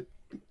gives a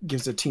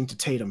team to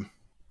Tatum.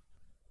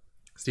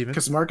 Steven?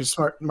 Because Marcus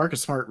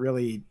Smart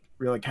really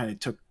kind of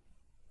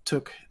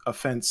took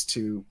offense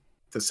to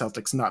the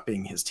Celtics not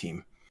being his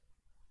team.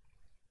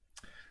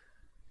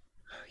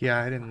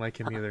 Yeah, I didn't like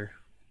him either.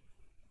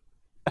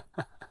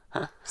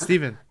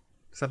 Steven,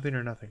 something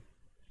or nothing?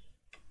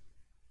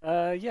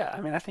 Yeah,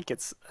 I mean, I think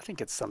it's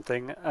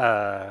something.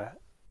 I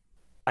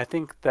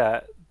think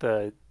that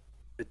the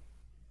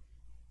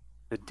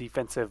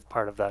defensive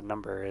part of that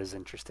number is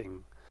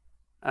interesting,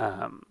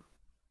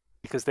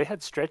 because they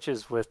had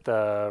stretches with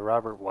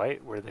Robert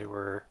White where they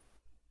were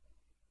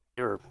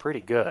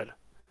pretty good,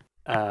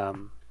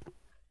 and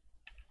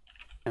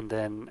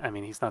then I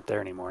mean he's not there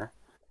anymore,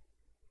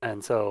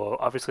 and so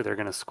obviously they're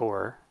going to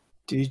score.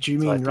 Did you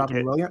mean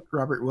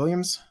Robert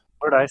Williams?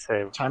 What did I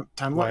say? Time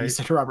Lord. You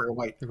said Robert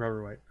White.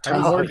 Robert White.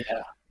 Time Lord.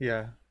 Yeah.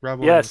 Yeah. Rob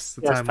Williams,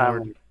 the Time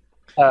Lord.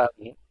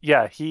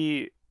 Yeah,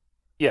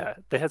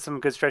 they had some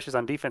good stretches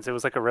on defense. It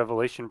was like a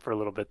revelation for a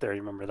little bit there.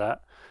 You remember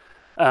that?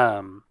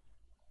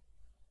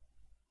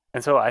 And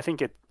so I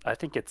think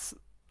it's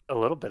a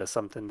little bit of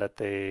something that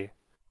they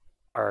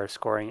are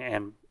scoring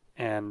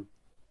and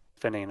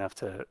defending enough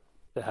to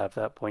have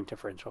that point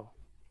differential.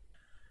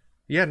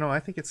 Yeah, no,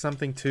 I think it's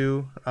something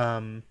too.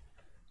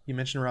 You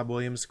mentioned Rob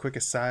Williams. Quick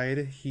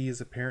aside, he is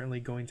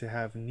apparently going to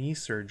have knee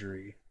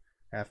surgery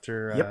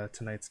after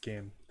tonight's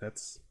game.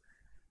 That's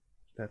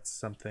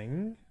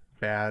something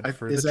bad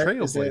for the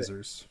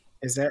Trailblazers.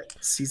 Is that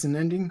season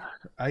ending?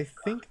 I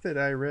think that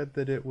I read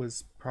that it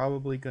was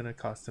probably going to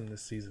cost him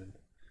this season.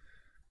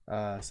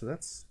 So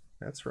that's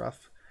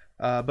rough.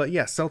 But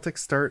yeah, Celtics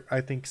start,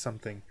 I think,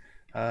 something.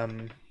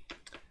 I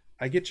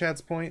get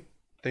Chad's point.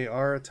 They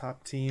are a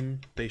top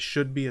team. They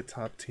should be a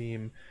top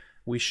team.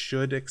 We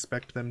should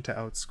expect them to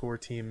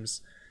outscore teams.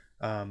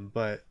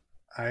 But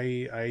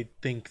I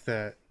think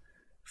that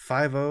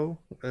 5-0,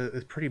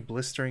 a pretty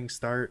blistering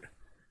start.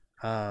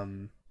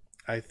 I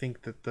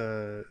think that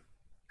the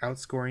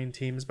outscoring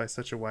teams by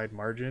such a wide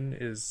margin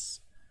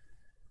is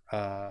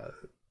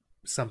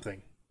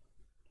something.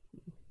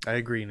 I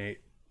agree,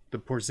 Nate. The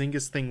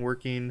Porzingis thing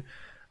working,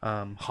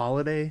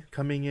 Holiday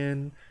coming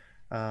in,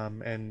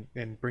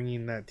 and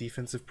bringing that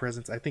defensive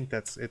presence. I think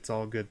it's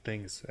all good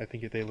things. I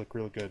think they look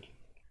real good.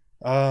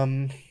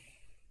 Second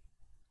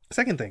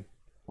thing,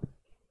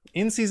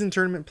 in-season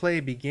tournament play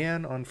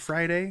began on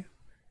Friday.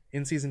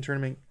 In-season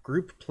tournament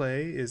group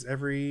play is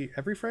every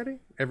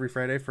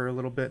Friday for a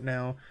little bit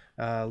now,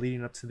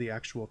 leading up to the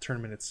actual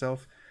tournament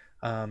itself.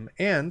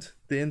 And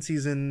the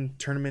in-season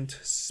tournament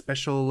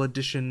special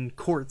edition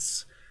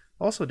courts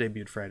also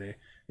debuted Friday.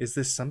 Is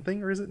this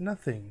something or is it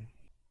nothing?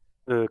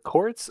 The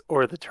courts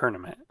or the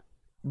tournament?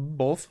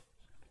 Both.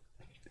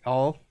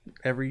 All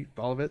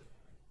of it.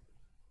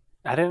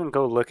 I didn't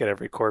go look at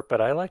every court,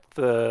 but I liked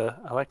the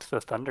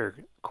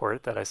Thunder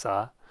court that I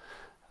saw.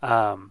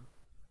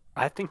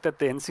 I think that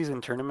the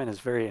in-season tournament is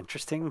very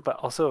interesting, but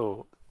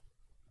also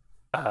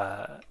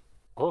a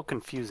little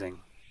confusing.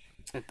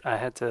 I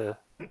had to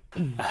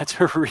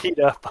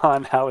read up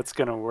on how it's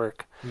going to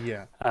work.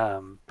 Yeah.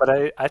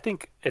 But I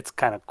think it's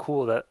kind of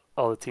cool that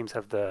all the teams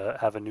have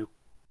a new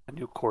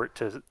court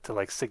to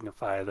like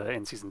signify the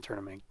in-season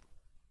tournament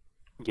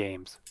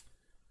games.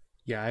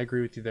 Yeah, I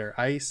agree with you there.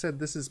 I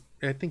said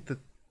I think that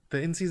the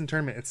in-season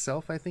tournament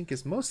itself, I think,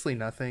 is mostly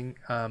nothing.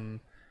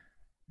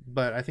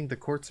 But I think the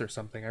courts are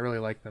something. I really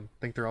like them. I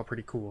think they're all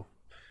pretty cool.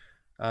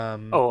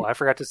 I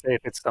forgot to say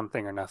if it's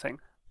something or nothing.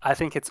 I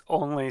think it's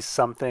only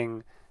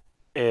something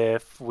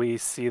if we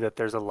see that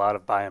there's a lot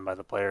of buy-in by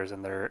the players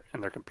and they're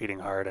competing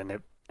hard and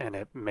it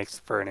makes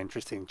for an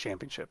interesting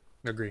championship.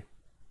 Agree.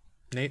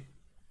 Nate?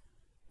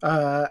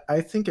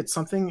 I think it's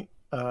something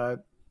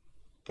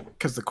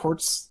because the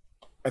courts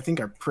I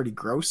think are pretty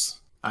gross.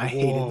 I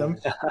hated them.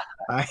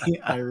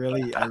 I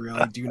really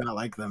do not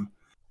like them.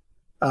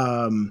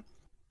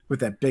 With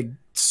that big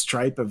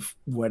stripe of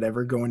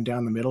whatever going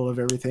down the middle of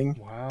everything.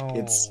 Wow.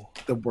 It's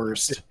the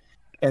worst.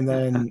 And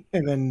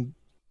then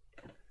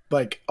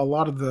like a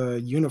lot of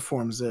the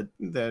uniforms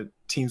that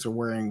teams are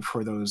wearing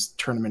for those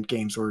tournament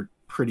games were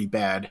pretty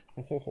bad.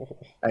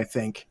 I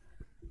think.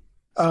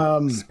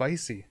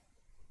 Spicy.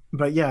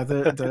 But yeah,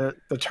 the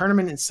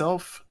tournament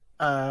itself,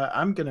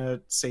 I'm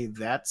gonna say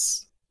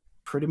that's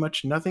pretty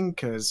much nothing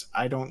because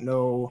I don't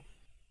know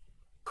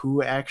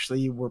who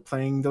actually were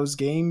playing those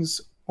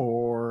games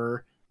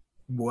or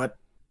what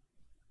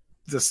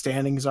the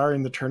standings are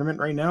in the tournament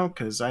right now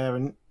because I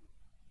haven't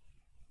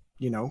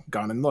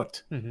gone and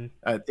looked. Mm-hmm.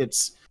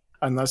 It's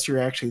unless you're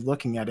actually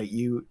looking at it,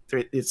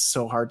 it's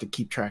so hard to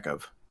keep track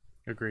of.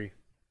 Agree.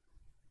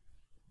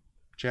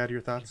 Chad,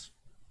 your thoughts?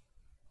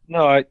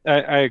 No,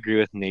 I agree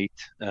with Nate.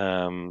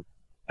 I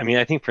mean,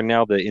 I think for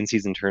now the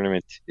in-season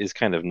tournament is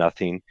kind of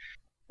nothing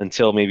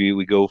until maybe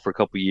we go for a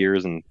couple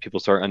years and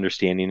people start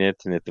understanding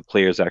it, and if the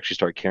players actually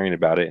start caring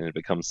about it and it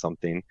becomes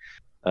something.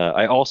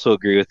 I also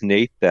agree with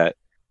Nate that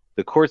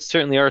the courts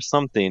certainly are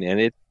something,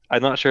 and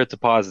I'm not sure it's a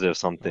positive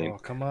something. Oh,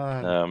 come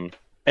on. Um,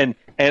 and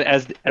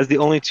as the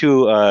only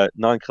two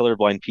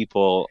non-colorblind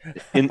people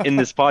in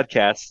this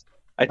podcast,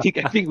 I think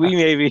we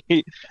maybe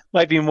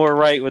might be more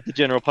right with the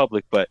general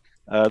public, but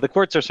the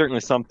courts are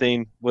certainly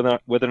something, whether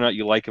or not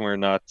you like them or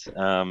not.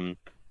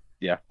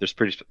 Yeah, they're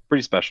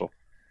pretty special.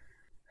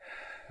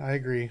 I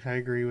agree. I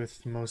agree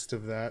with most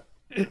of that.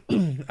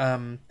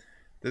 um,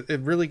 a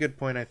really good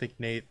point, I think,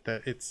 Nate,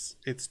 that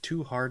it's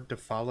too hard to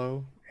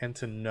follow and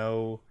to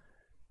know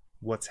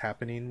what's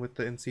happening with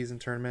the in-season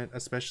tournament,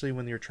 especially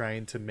when you're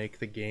trying to make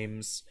the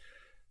games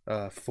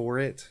for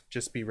it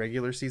just be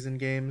regular season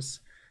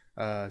games.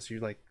 So you're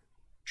like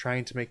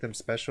trying to make them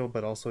special,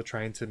 but also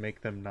trying to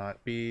make them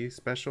not be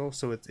special.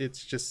 So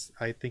it's just,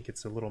 I think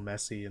it's a little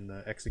messy in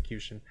the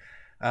execution.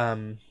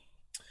 Um,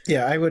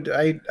 Yeah, I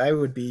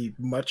would be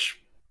much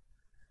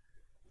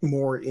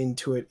more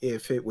into it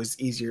if it was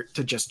easier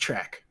to just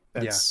track.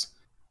 Yeah.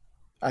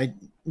 I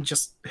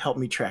just help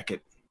me track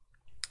it.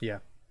 Yeah,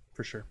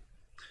 for sure.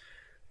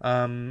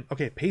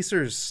 Okay,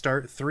 Pacers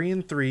start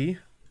 3-3,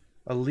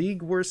 a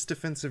league worst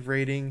defensive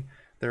rating.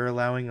 They're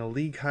allowing a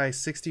league high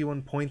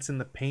 61 points in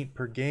the paint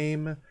per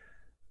game.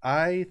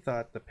 I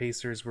thought the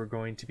Pacers were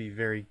going to be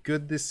very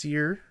good this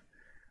year.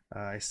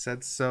 I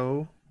said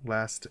so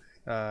last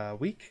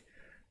week.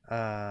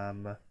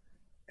 Yeah,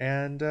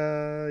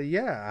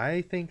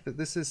 I think that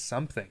this is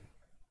something.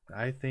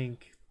 I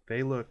think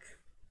they look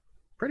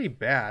pretty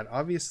bad.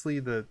 Obviously,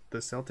 the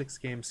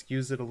Celtics game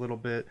skews it a little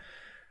bit.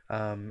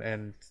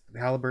 And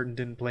Halliburton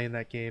didn't play in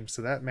that game,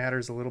 so that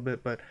matters a little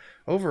bit. But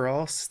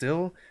overall,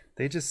 still,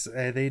 they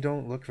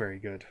don't look very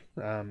good.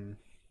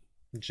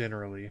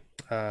 Generally,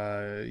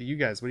 you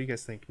guys, what do you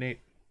guys think,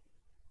 Nate?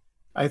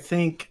 I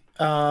think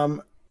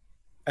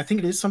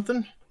it is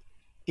something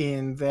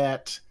in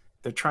that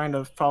they're trying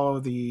to follow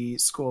the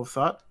school of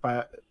thought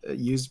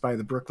used by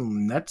the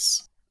Brooklyn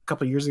Nets a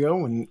couple of years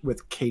ago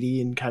with Katie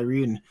and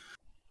Kyrie and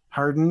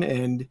Harden,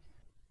 and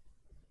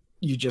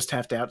you just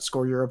have to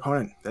outscore your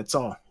opponent. That's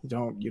all.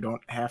 You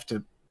don't have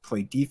to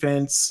play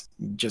defense.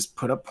 Just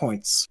put up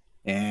points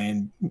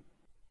and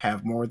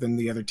have more than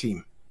the other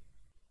team.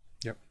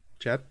 Yep,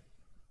 Chad.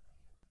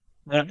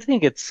 I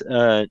think it's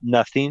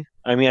nothing.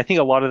 I mean, I think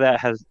a lot of that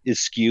is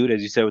skewed,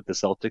 as you said, with the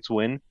Celtics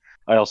win.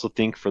 I also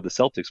think for the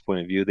Celtics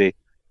point of view,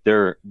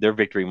 their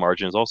victory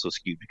margin is also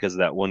skewed because of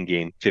that one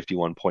game,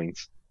 51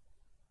 points.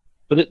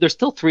 But they're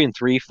still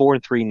 3-3,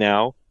 4-3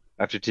 now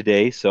after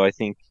today. So I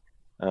think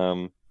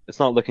it's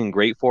not looking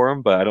great for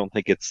them, but I don't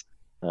think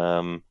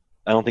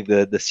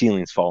the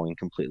ceiling's falling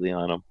completely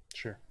on them.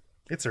 Sure,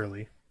 it's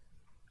early.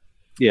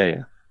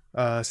 Yeah,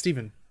 yeah.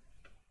 Steven.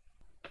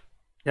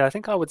 Yeah, I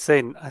think I'm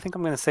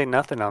going to say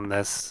nothing on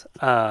this.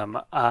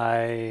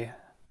 I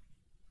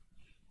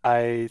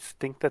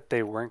think that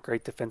they weren't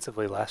great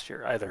defensively last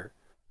year either.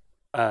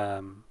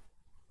 Um,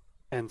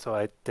 and so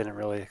I didn't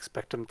really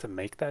expect them to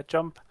make that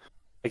jump.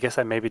 I guess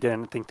I maybe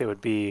didn't think they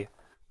would be,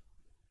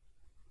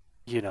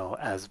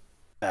 as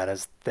bad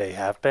as they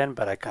have been,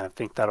 but I kind of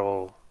think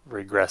that'll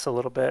regress a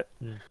little bit.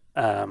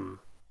 And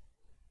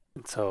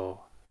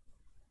so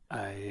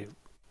I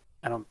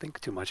don't think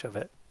too much of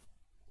it.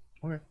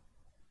 Okay.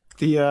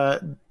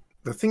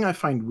 The thing I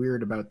find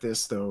weird about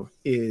this though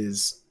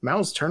is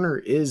Miles Turner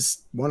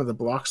is one of the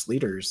blocks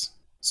leaders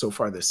so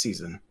far this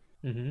season.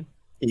 Mm-hmm.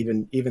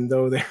 Even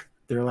though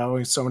they're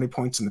allowing so many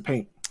points in the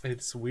paint.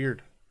 It's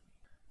weird.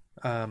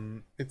 I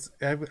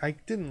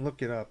didn't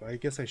look it up. I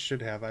guess I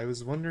should have. I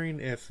was wondering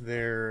if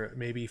they're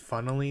maybe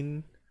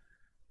funneling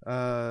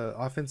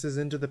offenses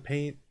into the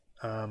paint,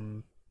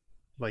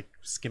 like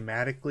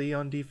schematically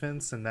on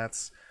defense, and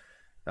that's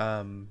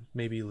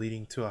maybe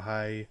leading to a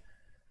high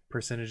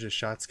percentage of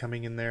shots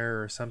coming in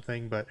there or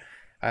something. But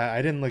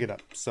I didn't look it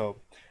up, so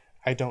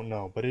I don't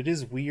know. But it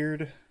is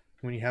weird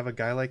when you have a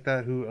guy like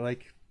that who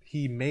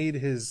he made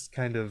his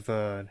kind of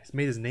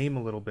made his name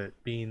a little bit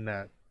being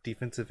that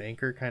defensive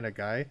anchor kind of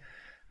guy,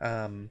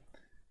 and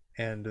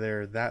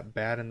they're that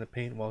bad in the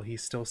paint while he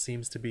still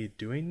seems to be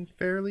doing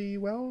fairly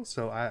well.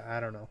 So I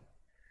don't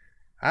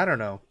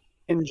know.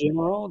 In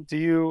general,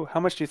 how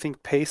much do you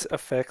think pace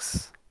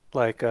affects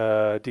like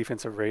a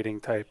defensive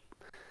rating type?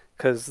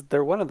 Because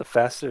they're one of the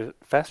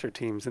faster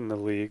teams in the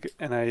league,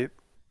 and I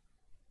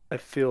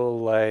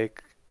feel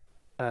like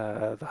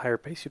the higher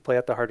pace you play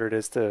at, the harder it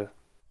is to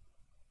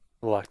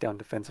lock down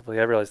defensively.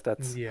 I realize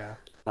that's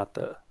not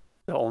the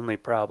only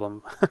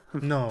problem.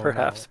 No,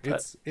 perhaps, no,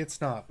 but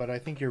it's not. But I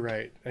think you're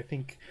right. I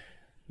think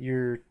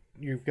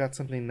you've got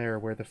something there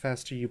where the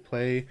faster you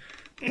play,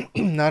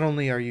 not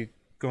only are you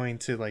going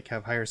to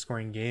have higher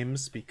scoring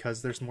games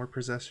because there's more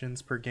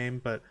possessions per game,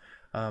 but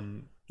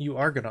you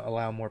are going to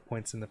allow more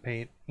points in the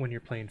paint when you're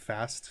playing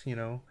fast. With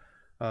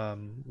a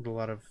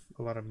lot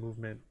of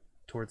movement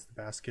towards the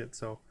basket.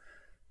 So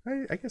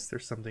I guess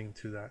there's something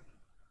to that.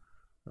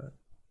 But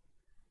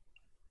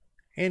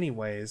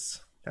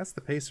anyways, that's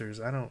the Pacers.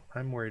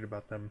 I'm worried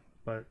about them,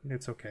 but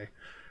it's okay.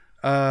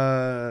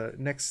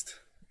 Next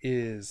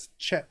is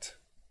Chet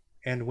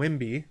and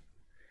Wimby.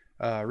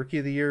 Rookie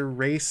of the Year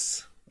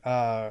race.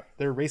 They're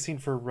racing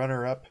for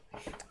runner up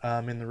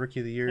in the Rookie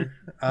of the Year.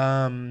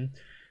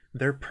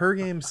 Their per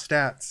game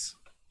stats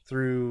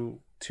through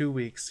 2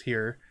 weeks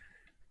here.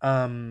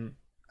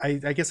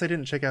 I guess I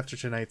didn't check after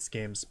tonight's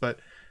games, but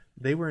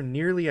they were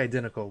nearly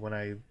identical when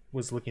I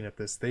was looking at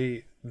this.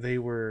 They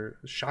were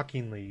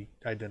shockingly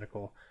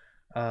identical.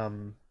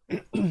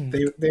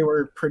 They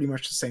were pretty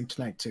much the same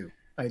tonight too.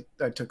 I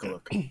took a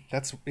look.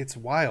 It's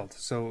wild.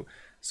 So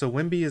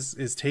Wemby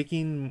is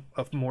taking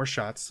more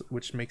shots,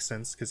 which makes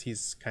sense because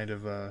he's kind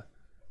of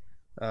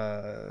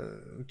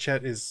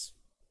Chet is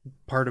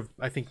part of,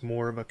 I think,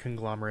 more of a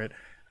conglomerate.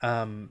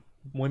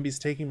 Wemby's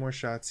taking more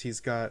shots.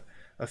 He's got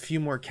a few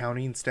more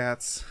counting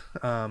stats,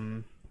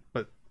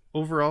 but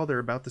overall they're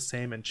about the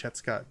same. And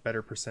Chet's got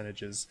better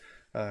percentages,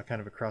 kind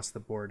of across the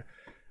board.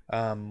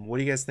 What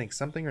do you guys think?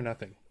 Something or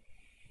nothing?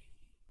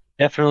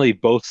 Definitely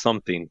both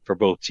something for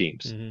both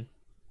teams. Mm-hmm.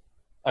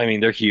 I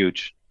mean, they're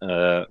huge.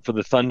 For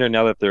the Thunder,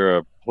 now that they're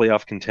a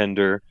playoff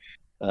contender,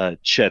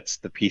 Chet's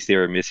the piece they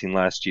were missing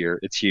last year.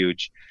 It's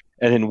huge.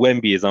 And then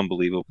Wemby is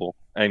unbelievable.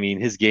 I mean,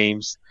 his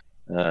games,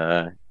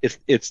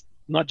 it's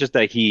not just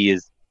that he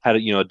is had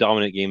a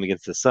dominant game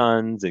against the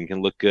Suns and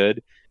can look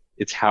good.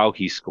 It's how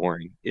he's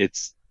scoring.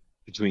 It's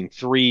between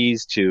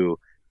threes to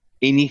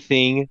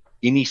anything,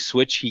 any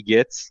switch he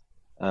gets,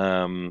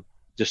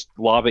 just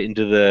lob it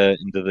into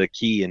the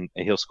key and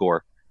he'll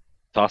score.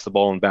 Toss the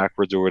ball in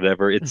backwards or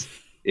whatever. It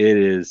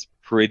is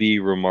pretty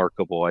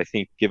remarkable. I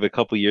think give a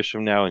couple years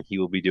from now and he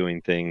will be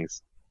doing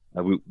things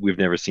we've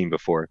never seen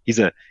before. He's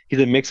a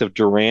mix of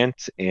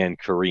Durant and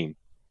Kareem.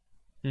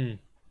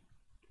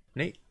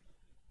 Nate,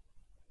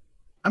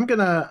 I'm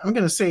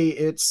gonna say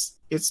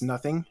it's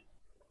nothing.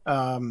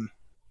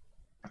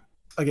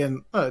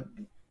 Again,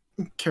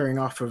 carrying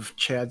off of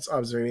Chad's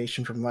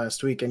observation from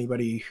last week,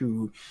 anybody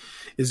who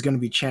is going to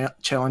be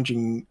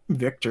challenging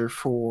Victor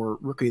for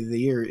Rookie of the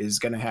Year is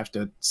going to have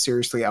to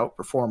seriously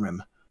outperform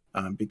him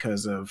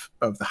because of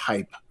the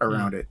hype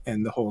around it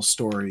and the whole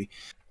story.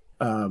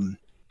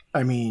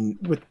 I mean,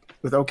 with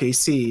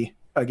OKC,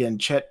 again,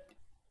 Chet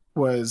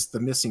was the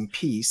missing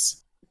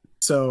piece.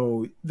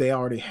 So they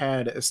already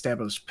had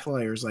established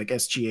players like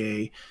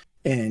SGA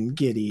and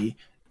Giddey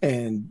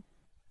and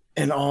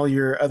all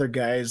your other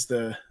guys,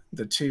 the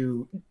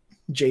two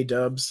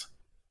J-Dubs.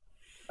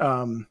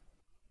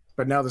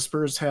 But now the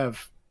Spurs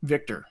have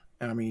Victor.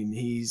 I mean,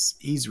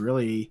 he's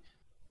really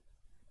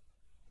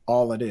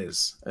all it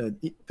is.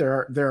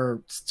 There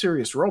are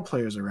serious role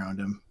players around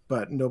him,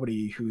 but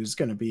nobody who's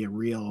going to be a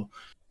real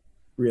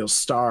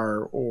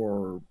star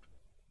or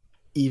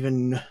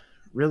even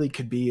really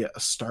could be a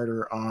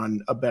starter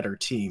on a better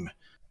team.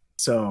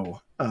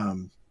 So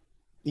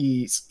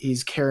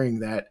he's carrying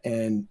that,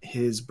 and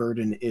his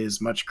burden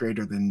is much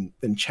greater than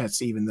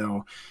Chet's, even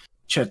though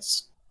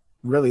Chet's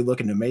really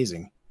looking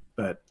amazing.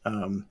 But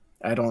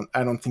I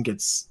don't think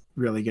it's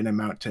really going to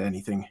amount to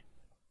anything.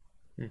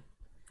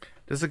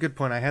 That's a good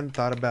point. I hadn't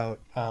thought about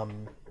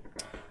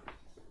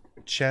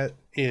Chet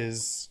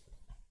is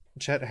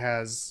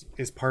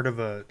part of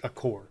a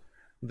core.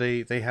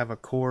 They have a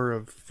core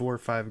of 4 or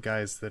 5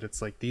 guys that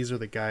it's like, these are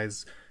the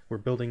guys, we're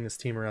building this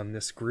team around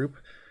this group.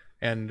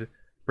 And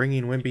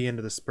bringing Wemby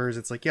into the Spurs,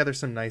 it's like, yeah, there's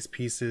some nice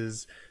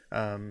pieces.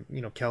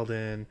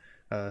 Keldon,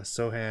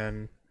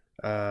 Sohan.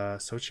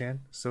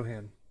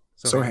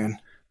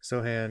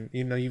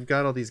 You've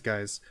got all these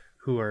guys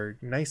who are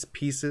nice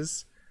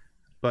pieces,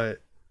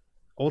 but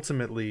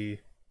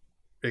ultimately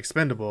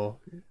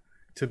expendable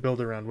to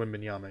build around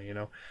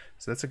Wembanyama,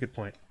 So that's a good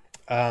point.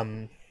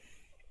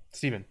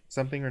 Steven,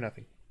 something or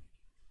nothing?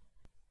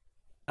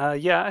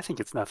 Yeah, I think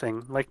it's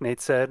nothing. Like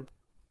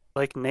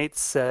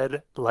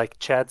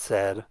Chad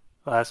said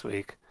last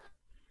week,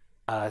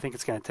 I think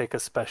it's going to take a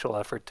special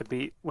effort to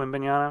beat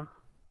Wembanyama,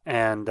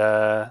 and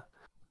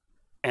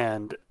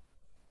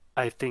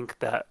I think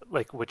that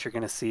like what you're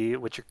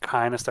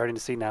kind of starting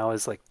to see now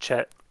is like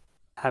Chet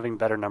having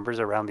better numbers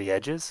around the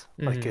edges,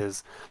 like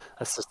his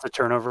assist to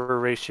turnover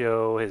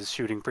ratio, his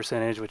shooting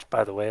percentage, which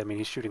by the way, I mean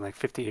he's shooting like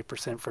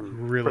 58%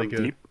 from really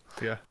good deep,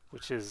 yeah,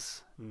 which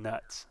is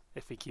nuts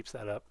if he keeps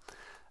that up.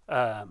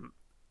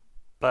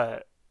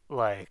 But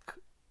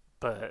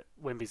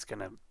Wemby's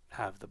gonna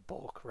have the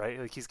bulk, right?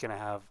 Like he's gonna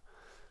have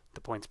the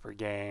points per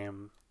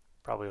game,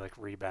 probably like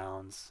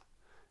rebounds.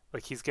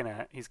 Like he's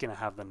gonna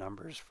have the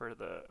numbers for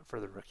the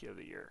Rookie of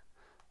the Year,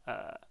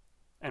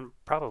 and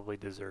probably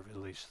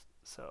deservedly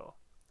so.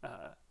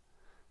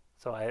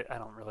 So I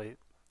don't really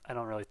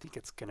think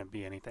it's gonna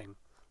be anything.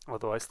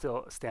 Although I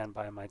still stand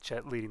by my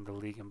Chet leading the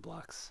league in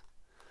blocks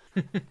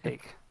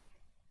take.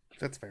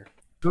 That's fair.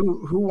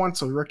 Who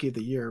wants a Rookie of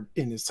the Year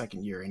in his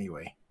second year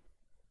anyway?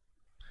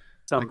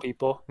 Some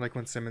people. Like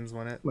when Simmons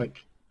won it. Like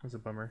it was a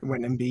bummer.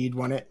 When Embiid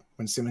won it,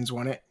 when Simmons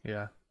won it.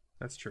 Yeah,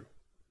 that's true.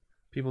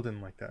 People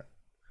didn't like that.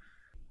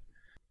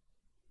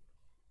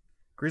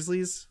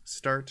 Grizzlies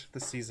start the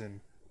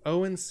season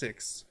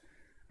 0-6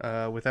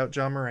 without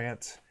Ja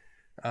Morant.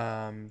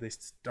 They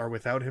are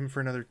without him for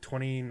another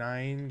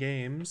 29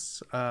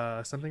 games.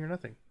 Something or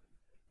nothing.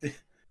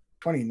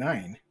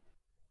 29.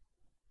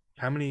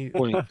 How many?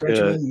 20, Don't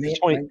you it's mean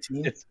 20.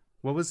 19?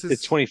 What was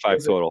It's his?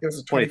 25 total. It was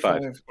a 25.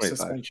 25 25.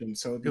 suspension,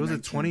 so it'd be It was a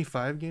 19.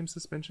 25 game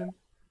suspension.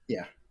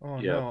 Yeah. Oh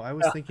Yeah. no, I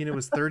was thinking it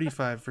was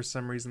 35 for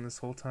some reason this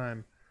whole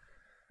time.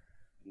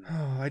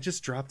 Oh, I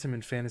just dropped him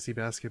in fantasy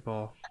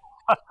basketball.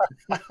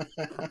 I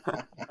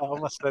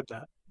almost said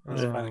that.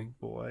 That's Oh funny.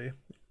 boy.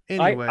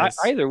 Anyways,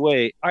 Either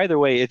way,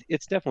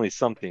 it's definitely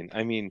something.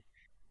 I mean,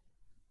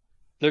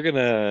 they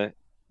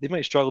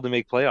might struggle to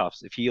make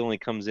playoffs if he only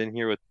comes in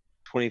here with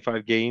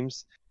 25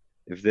 games.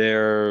 If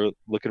they're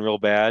looking real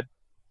bad,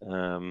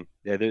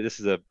 this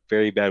is a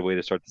very bad way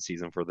to start the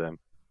season for them.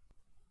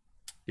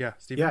 yeah,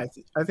 Steven? Yeah,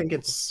 I think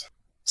it's.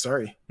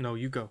 Sorry, No,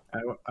 you go.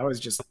 I was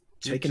just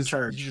taking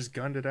charge. You just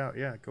gunned it out.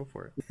 Yeah, go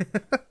for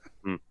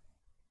it.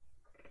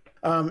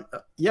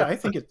 Yeah, I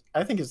think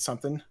it's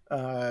something.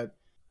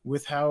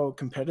 With how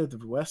competitive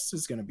the West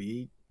is going to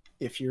be,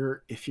 if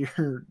you're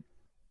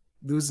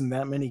losing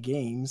that many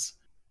games,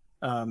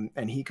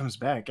 and he comes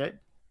back,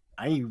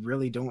 I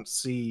really don't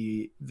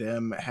see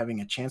them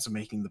having a chance of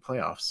making the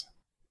playoffs.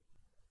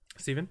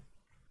 Steven?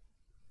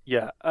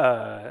 Yeah,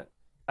 I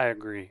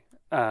agree.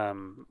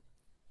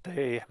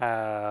 They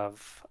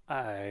have.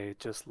 I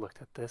just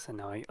looked at this and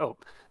now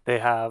they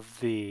have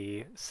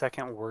the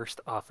second worst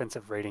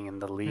offensive rating in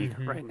the league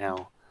right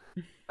now.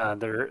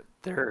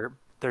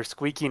 They're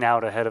squeaking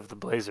out ahead of the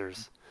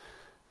Blazers,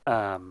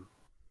 and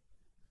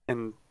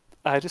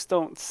I just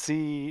don't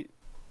see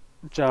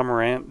Ja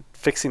Morant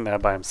fixing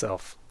that by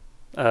himself,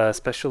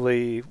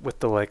 especially with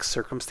the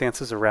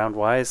circumstances around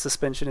why his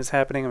suspension is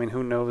happening. I mean,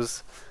 who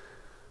knows?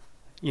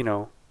 You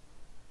know,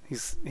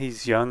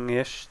 he's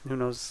young-ish. Who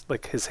knows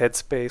his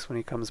headspace when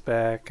he comes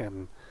back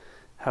and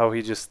how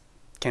he just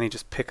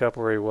pick up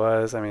where he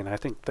was. I mean, I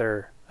think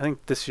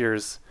this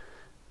year's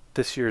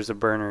a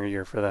burner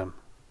year for them.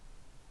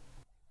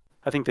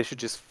 I think they should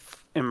just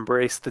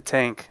embrace the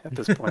tank at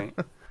this point.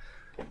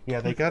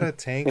 Yeah, they got a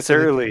tank. It's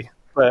early,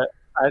 but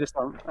I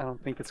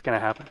don't think it's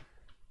gonna happen.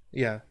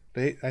 Yeah,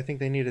 I think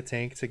they need a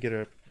tank to get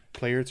a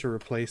player to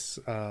replace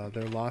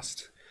their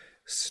lost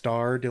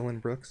star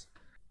Dylan Brooks.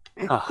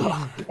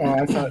 Oh,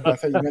 I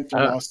thought you meant the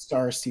lost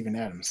star Steven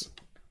Adams.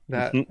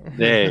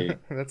 Hey.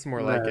 That's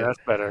more like it. That's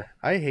better.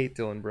 I hate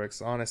Dylan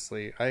Brooks,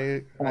 honestly.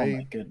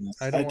 My goodness,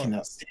 I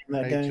cannot stand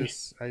that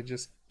guy. I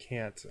just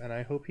can't, and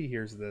I hope he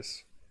hears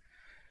this.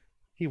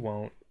 He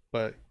won't,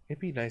 but it'd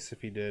be nice if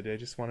he did. I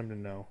just want him to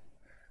know.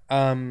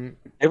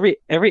 Every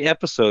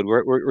episode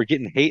we're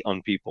getting hate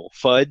on people.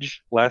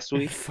 Fudge last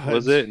week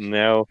was it, and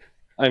now,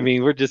 I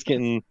mean, we're just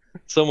getting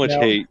so much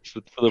hate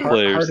for the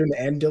players. Harden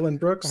and Dylan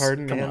Brooks.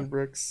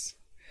 Brooks.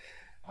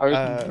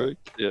 Harden,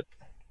 yeah.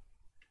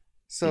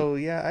 So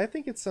yeah, I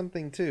think it's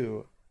something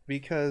too,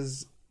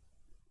 because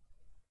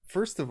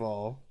first of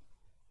all,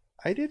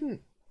 I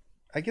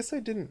guess I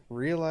didn't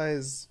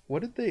realize who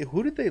did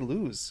they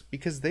lose,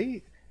 because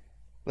they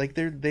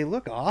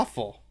look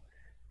awful.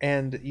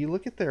 And you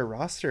look at their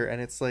roster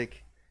and it's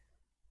like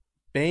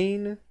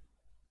Bane,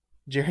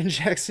 Jaren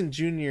Jackson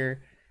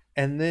Jr.,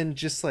 and then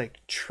just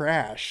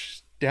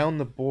trash down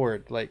the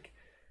board.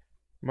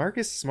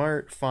 Marcus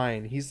Smart,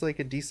 fine, he's a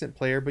decent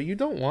player, but you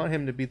don't want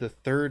him to be the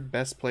third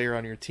best player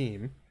on your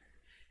team.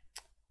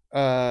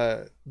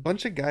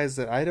 Bunch of guys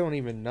that I don't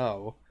even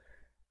know.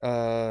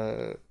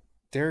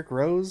 Derrick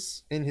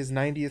Rose in his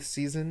 90th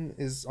season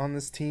is on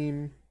this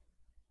team.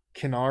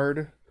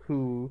 Kennard,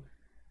 who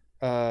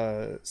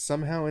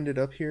somehow ended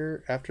up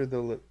here after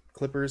the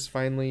Clippers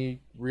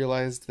finally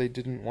realized they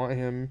didn't want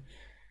him.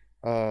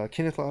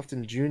 Kenneth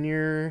Lofton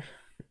Jr.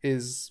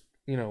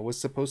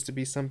 was supposed to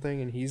be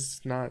something, and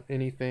he's not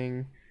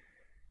anything.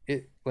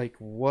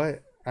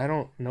 What? I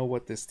don't know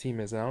what this team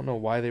is. I don't know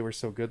why they were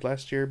so good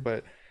last year,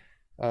 but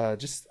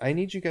I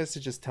need you guys to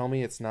just tell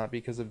me it's not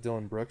because of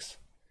Dylan Brooks.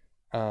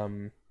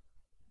 There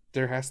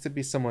has to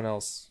be someone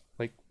else,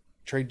 like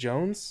Trey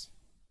Jones.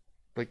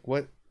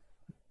 What?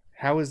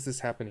 How is this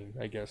happening,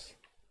 I guess?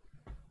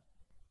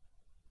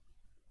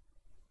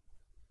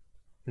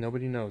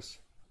 Nobody knows.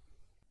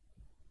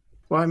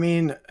 Well, I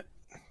mean,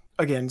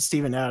 again,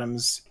 Steven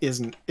Adams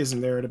isn't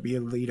there to be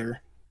a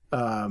leader.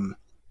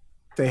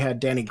 They had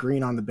Danny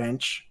Green on the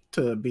bench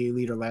to be a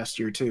leader last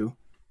year too.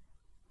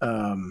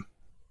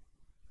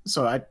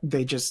 So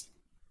they just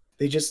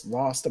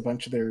lost a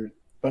bunch of their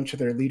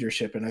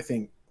leadership, and I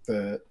think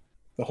the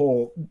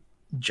whole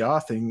jaw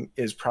thing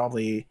is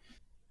probably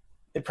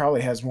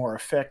has more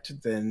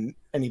effect than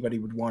anybody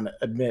would want to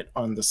admit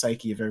on the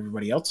psyche of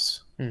everybody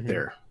else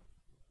there.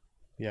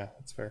 Yeah,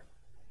 that's fair.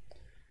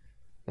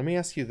 Let me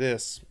ask you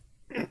this.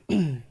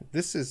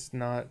 This is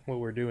not what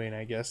we're doing,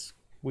 I guess.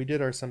 We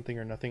did our something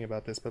or nothing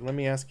about this, but let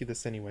me ask you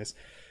this anyways.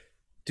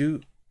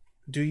 Do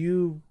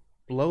you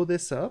blow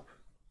this up?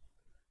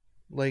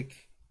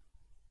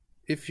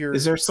 If you're...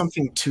 Is there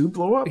something to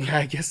blow up? Yeah,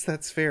 I guess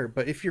that's fair.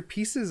 But if your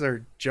pieces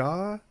are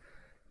Ja,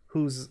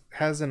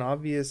 has an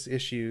obvious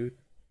issue,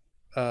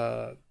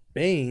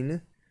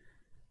 Bane,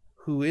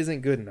 who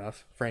isn't good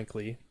enough,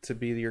 frankly, to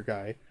be your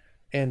guy,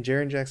 and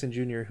Jaren Jackson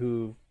Jr.,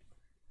 who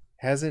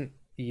hasn't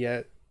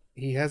yet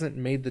he hasn't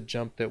made the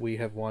jump that we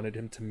have wanted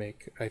him to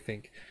make, I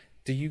think.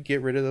 Do you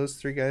get rid of those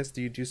three guys?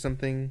 Do you do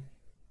something?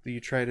 Do you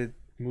try to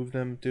move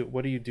them?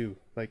 What do you do?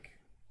 Like,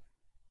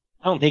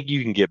 I don't think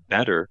you can get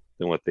better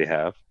than what they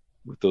have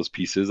with those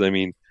pieces. I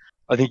mean,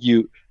 I think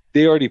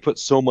they already put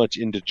so much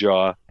into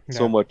Jaw,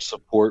 so no. much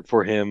support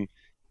for him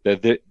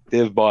that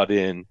they've bought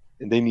in,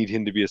 and they need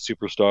him to be a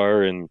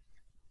superstar, and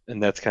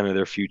that's kind of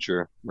their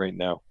future right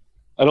now.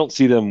 I don't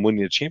see them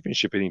winning a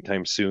championship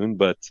anytime soon,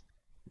 but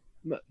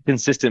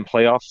consistent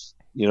playoffs,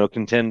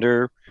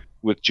 contender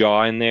with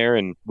Jaw in there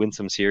and win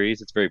some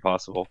series, it's very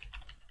possible.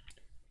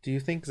 Do you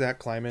think Zach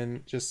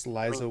Kleiman just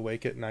lies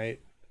awake at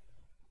night,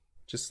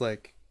 just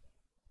like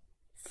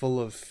full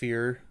of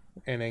fear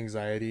and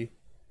anxiety?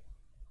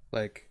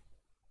 Like,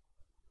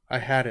 I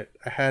had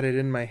it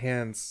in my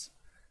hands.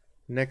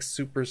 Next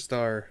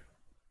superstar,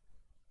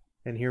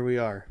 and here we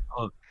are.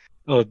 Oh,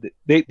 oh,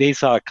 they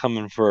saw it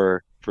coming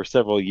for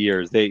several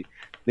years. They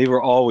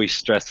were always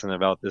stressing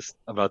about this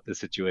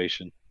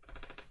situation.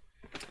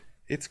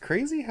 It's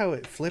crazy how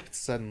it flipped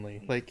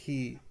suddenly. Like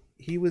he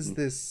was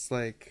this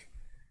like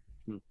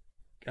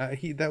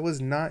he that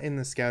was not in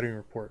the scouting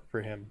report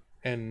for him,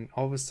 and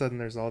all of a sudden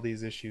there's all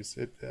these issues.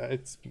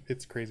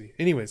 It's crazy.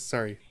 Anyways,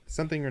 sorry,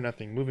 something or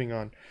nothing. Moving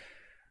on.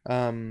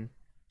 Um,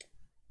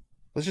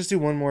 let's just do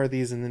one more of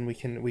these, and then we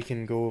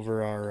can go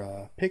over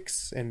our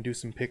picks and do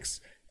some picks.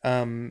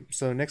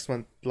 So next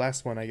one,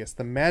 last one, I guess.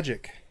 The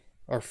Magic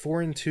are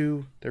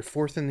 4-2. They're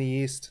fourth in the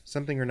East.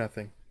 Something or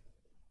nothing.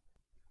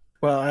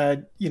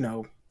 Well,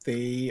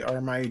 they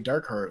are my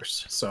dark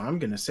horse, so I'm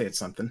gonna say it's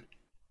something.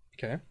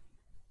 Okay.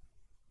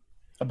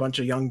 A bunch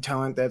of young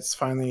talent that's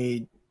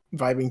finally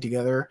vibing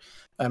together.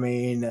 I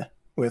mean,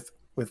 with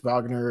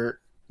Wagner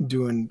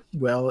doing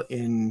well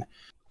in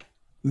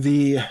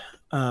the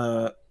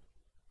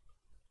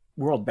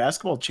World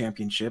Basketball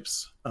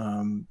Championships,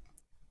 on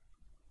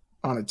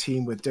a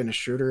team with Dennis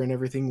Schroeder and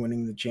everything,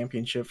 winning the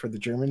championship for the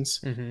Germans.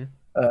 Mm-hmm.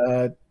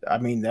 I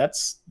mean,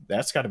 that's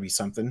got to be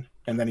something.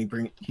 And then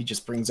he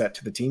just brings that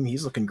to the team.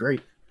 He's looking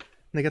great.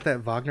 They got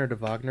that Wagner to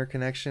Wagner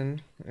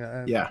connection.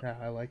 Yeah,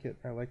 I like it.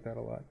 I like that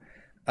a lot.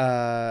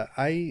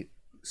 I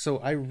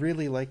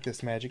really like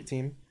this Magic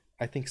team.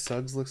 I think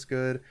Suggs looks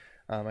good.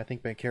 I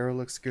think Bankero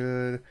looks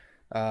good.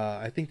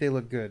 I think they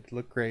look good.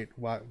 Look great.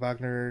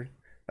 Wagner.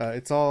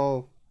 It's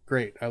all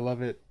great. I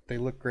love it. They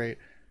look great.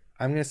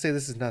 I'm gonna say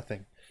this is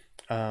nothing.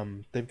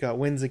 They've got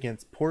wins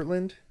against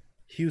Portland,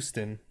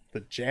 Houston,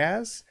 the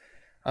Jazz,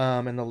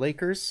 and the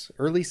Lakers.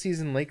 Early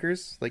season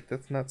Lakers. Like,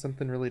 that's not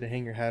something really to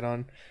hang your hat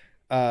on.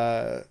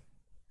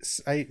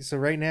 So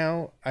right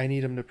now I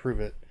need them to prove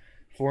it.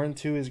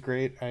 4-2 is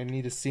great. I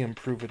need to see them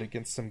prove it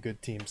against some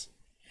good teams.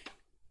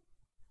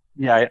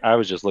 Yeah, I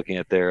was just looking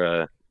at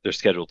their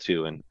schedule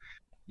too, and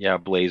yeah,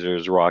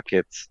 Blazers,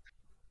 Rockets.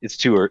 It's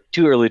too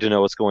early to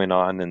know what's going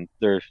on, and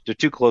they're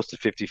too close to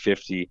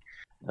 50-50.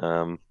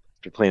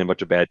 They're playing a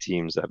bunch of bad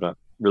teams. I'm not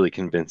really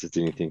convinced it's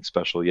anything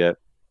special yet.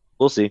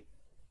 We'll see.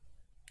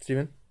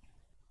 Steven?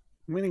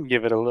 I'm gonna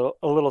give it a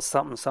little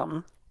something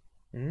something.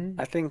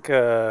 Mm-hmm.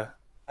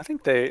 I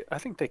think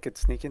they could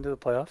sneak into the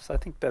playoffs. I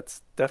think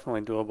that's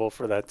definitely doable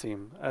for that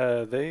team.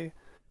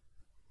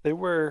 They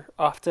were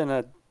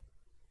often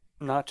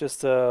not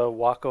just a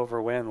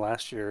walkover win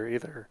last year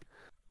either.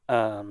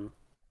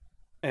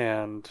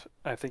 And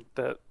I think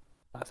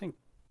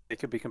they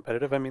could be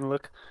competitive. I mean,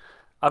 look,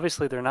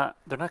 obviously they're not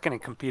going to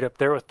compete up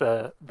there with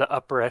the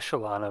upper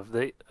echelon of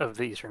the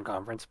Eastern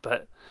Conference,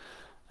 but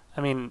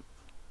I mean,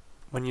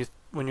 when you're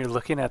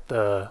looking at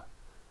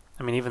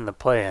even the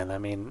play-in, I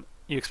mean,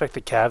 you expect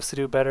the Cavs to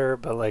do better,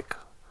 but like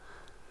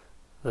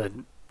the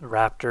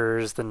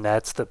Raptors, the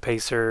Nets, the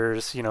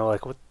Pacers,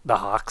 like what the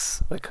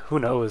Hawks, like who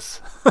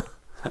knows?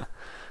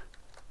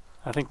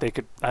 I think they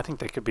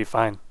could be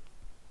fine.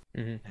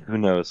 Mm-hmm. Who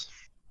knows?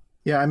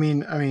 Yeah, I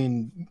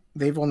mean,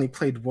 they've only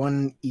played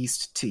one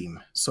East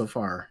team so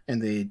far,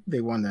 and they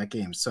won that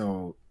game.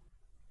 So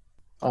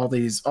all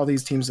these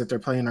teams that they're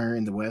playing are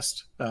in the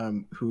West.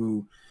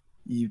 Who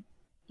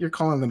you're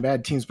calling them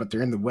bad teams, but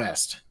they're in the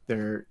West.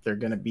 They're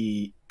going to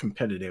be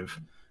competitive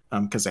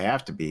because they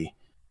have to be.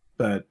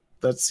 But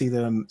let's see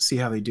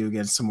how they do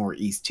against some more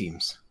East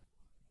teams.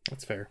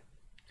 That's fair.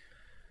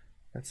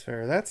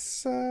 That's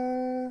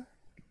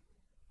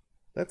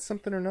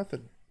something or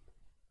nothing.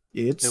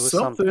 It was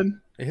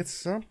something. It's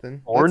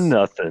something. Or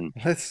nothing.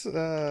 Let's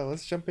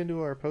jump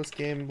into our post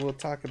game. We'll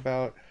talk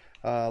about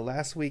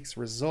last week's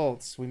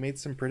results. We made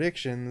some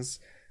predictions.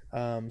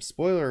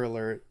 Spoiler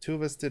alert: 2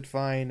 of us did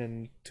fine,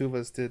 and 2 of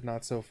us did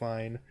not so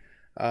fine.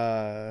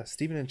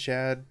 Steven and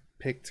Chad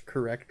picked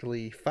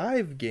correctly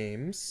 5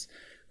 games.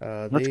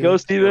 Let's go,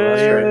 Steven!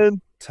 Right.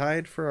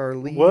 Tied for our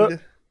lead. What?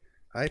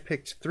 I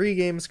picked 3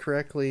 games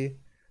correctly.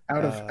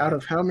 Out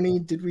of how many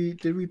did we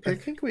pick? I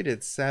think we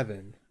did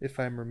 7, if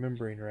I'm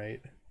remembering right.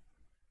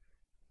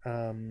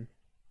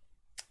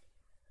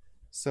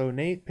 So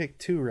Nate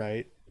picked 2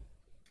 right.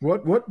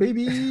 What,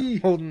 baby?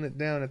 Holding it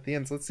down at the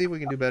end. So let's see if we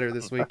can do better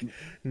this week.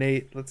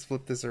 Nate, let's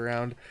flip this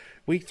around.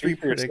 Week 3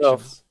 Speak for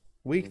yourself. predictions.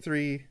 Week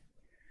 3,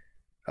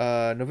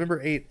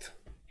 November 8th.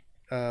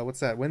 What's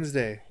that?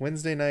 Wednesday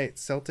night,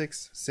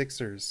 Celtics,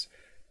 Sixers.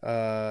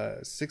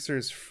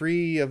 Sixers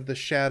free of the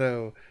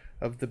shadow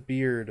of the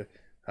beard.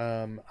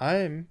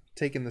 I'm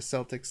taking the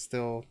Celtics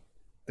still.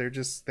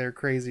 They're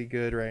crazy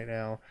good right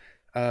now.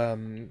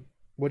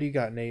 What do you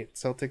got, Nate?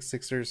 Celtics,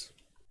 Sixers?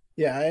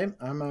 Yeah,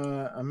 I'm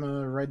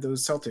gonna ride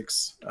those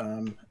Celtics.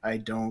 I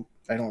don't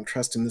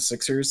trust in the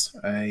Sixers.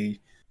 I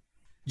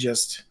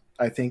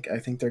think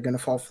they're gonna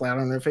fall flat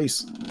on their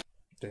face.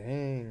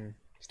 Dang.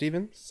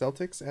 Steven,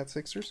 Celtics at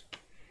Sixers?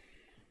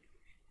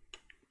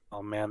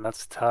 Oh man,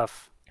 that's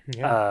tough.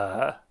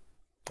 Yeah,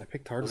 I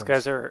picked hard Those ones.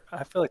 guys are.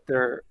 I feel like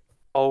they're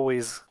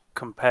always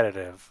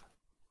competitive.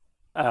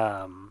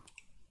 Um,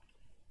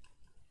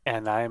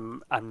 and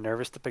I'm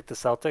nervous to pick the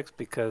Celtics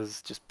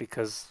because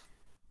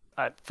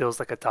it feels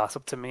like a toss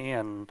up to me,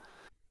 and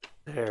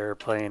they're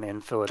playing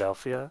in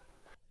Philadelphia,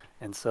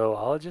 and so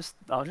I'll just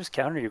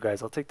counter you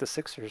guys. I'll take the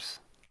Sixers.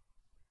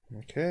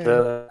 Okay.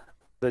 The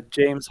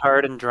James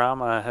Harden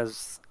drama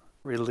has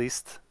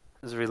released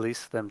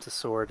them to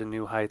soar to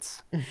new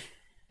heights.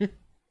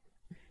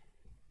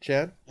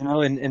 Chad? You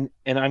know, and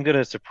I'm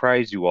gonna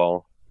surprise you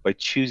all by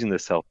choosing the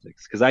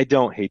Celtics because I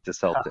don't hate the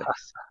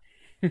Celtics.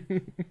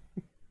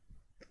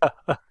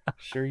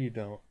 Sure you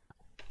don't.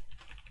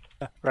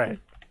 Right.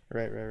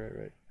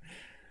 Right.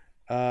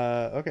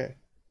 Okay.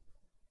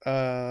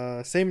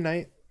 Same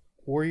night,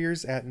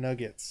 Warriors at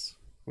Nuggets.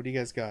 What do you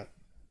guys got?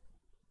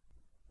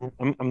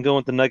 I'm going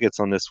with the Nuggets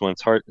on this one.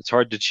 It's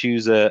hard to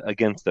choose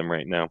against them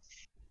right now.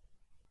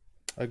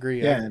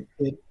 Agree. Yeah,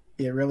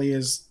 it really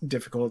is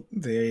difficult.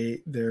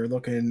 They're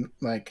looking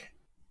like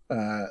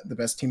the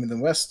best team in the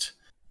West,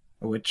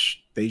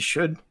 which they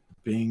should,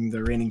 being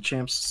the reigning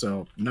champs.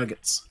 So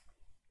Nuggets.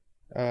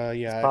 Yeah,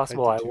 It's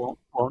possible do I too.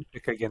 won't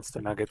pick against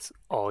the Nuggets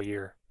all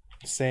year.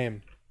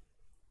 Same.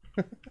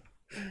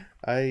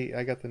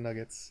 I got the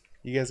Nuggets.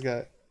 We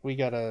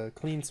got a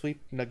clean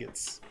sweep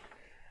Nuggets.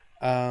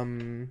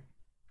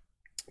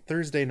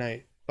 Thursday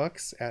night,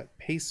 Bucks at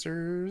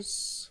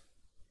Pacers.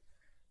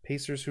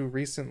 Pacers who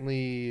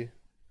recently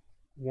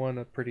won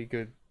a pretty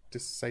good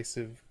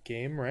decisive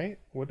game, right?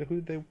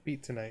 Who'd they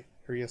beat tonight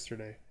or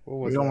yesterday? What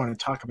was We don't that? want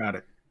to talk about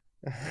it.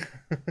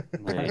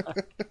 Right.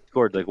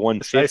 Scored like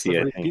 150,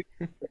 I think.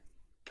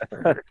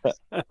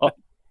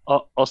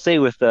 I'll say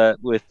with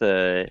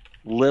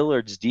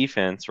Lillard's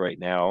defense right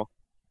now,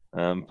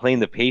 playing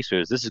the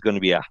Pacers, this is going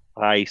to be a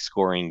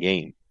high-scoring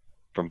game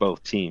from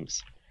both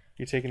teams.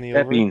 You're taking the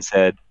That over? being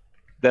said,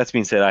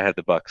 I have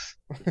the Bucks.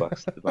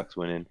 The Bucks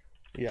win in.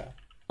 Yeah.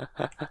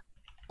 I'll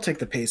take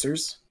the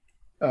Pacers.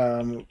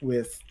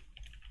 With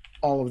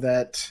all of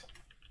that,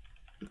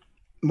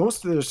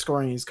 most of their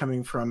scoring is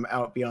coming from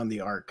out beyond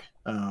the arc.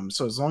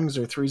 So as long as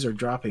their threes are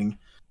dropping,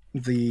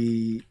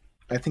 I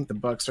think the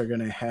Bucks are going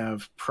to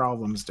have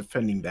problems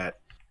defending that.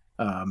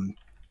 And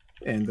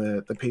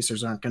the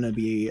Pacers aren't going to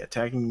be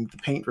attacking the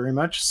paint very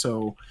much.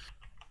 So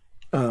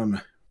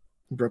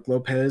Brook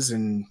Lopez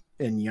and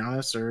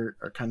Giannis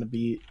are kind of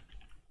be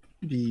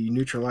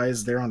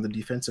neutralized there on the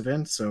defensive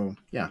end. So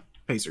yeah,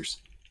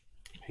 Pacers.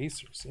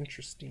 Pacers,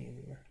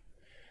 interesting.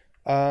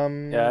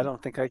 Yeah, I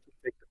don't think I can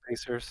pick the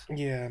Pacers.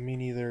 Yeah, me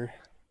neither.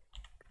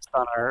 It's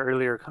on our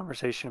earlier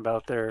conversation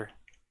about the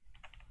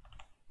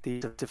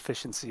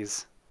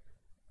deficiencies.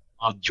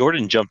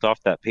 Jordan jumped off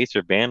that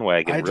Pacer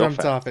bandwagon I real jumped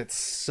fast. off it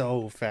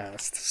so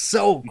fast,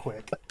 so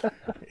quick.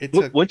 It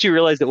took Once you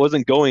realized it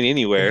wasn't going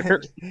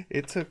anywhere.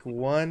 it took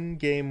one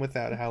game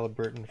without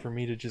Halliburton for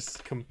me to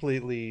just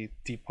completely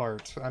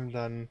depart. I'm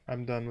done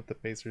with the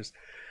Pacers.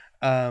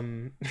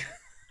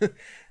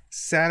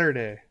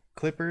 Saturday,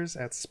 Clippers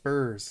at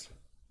Spurs.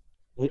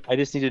 I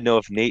just need to know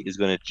if Nate is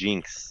going to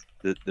jinx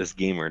this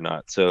game or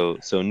not. So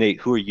Nate,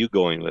 who are you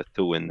going with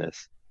to win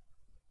this?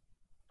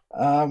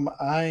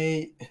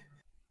 The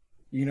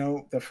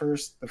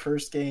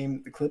first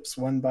game, the Clips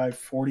won by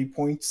 40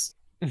 points.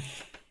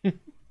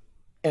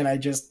 And I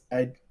just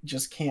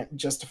can't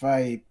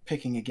justify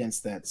picking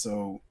against that.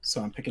 So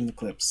I'm picking the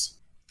Clips.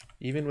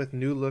 Even with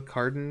new look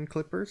Harden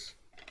Clippers?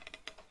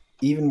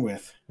 Even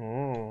with.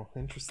 Oh,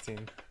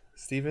 interesting.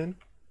 Steven?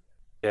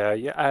 Yeah,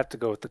 I have to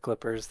go with the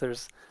Clippers.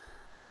 There's,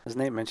 as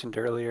Nate mentioned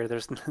earlier,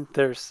 there's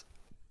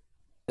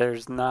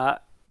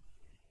not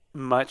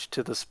much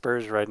to the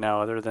Spurs right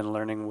now other than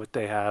learning what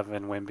they have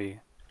in Wemby.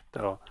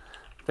 So,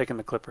 taking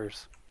the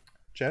Clippers.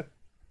 Jet?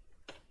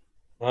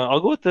 I'll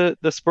go with the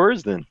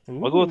Spurs then.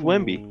 I'll go with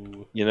Wemby.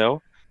 Ooh. You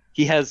know,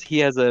 he has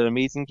an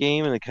amazing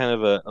game and a kind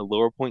of a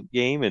lower point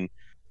game, and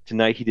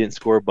tonight he didn't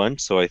score a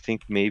bunch, so I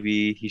think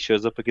maybe he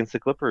shows up against the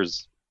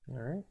Clippers. All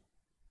right.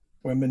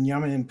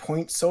 Wembanyama and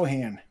Point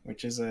Sohan,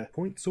 which is a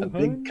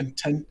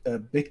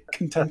big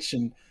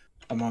contention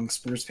among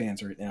Spurs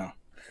fans right now.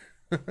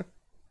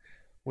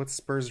 What's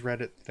Spurs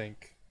Reddit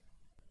think?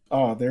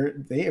 Oh,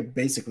 they are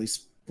basically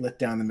split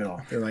down the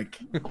middle. They're like,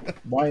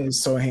 why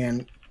is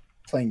Sohan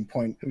playing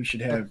point? We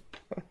should have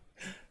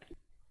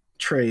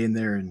Trey in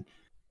there, and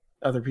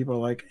other people are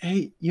like,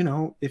 hey,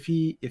 if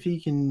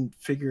he can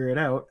figure it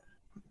out,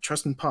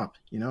 trust in Pop,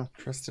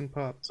 Trust in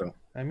Pop. So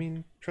I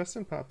mean, trust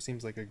in Pop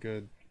seems like a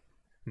good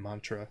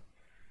mantra.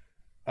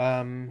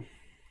 Um,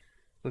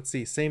 let's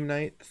see. Same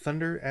night,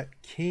 Thunder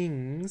at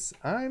Kings.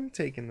 I'm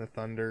taking the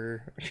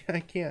Thunder. I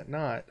can't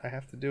not. I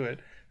have to do it.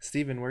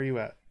 Steven, where are you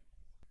at?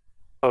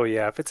 Oh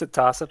yeah, if it's a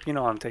toss-up,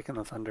 I'm taking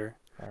the Thunder.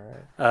 All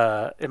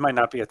right. It might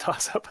not be a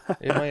toss-up.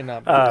 It might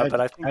not be. I, But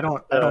I think I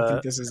don't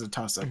think this is a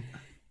toss up.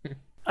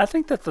 I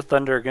think that the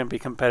Thunder are going to be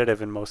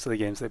competitive in most of the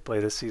games they play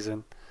this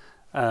season.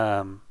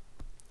 Um,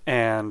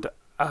 and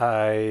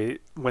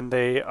when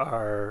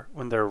they're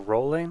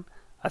rolling,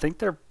 I think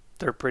they're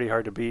pretty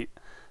hard to beat.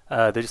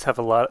 They just have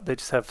They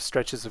just have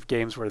stretches of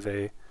games where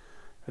the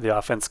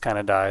offense kind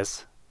of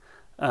dies,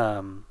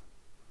 um,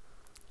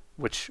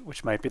 which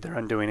might be their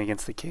undoing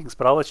against the Kings.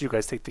 But I'll let you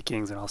guys take the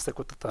Kings, and I'll stick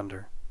with the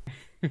Thunder.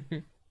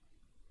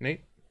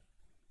 Nate?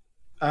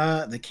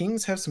 The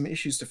Kings have some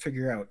issues to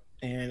figure out,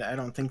 and I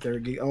don't think they're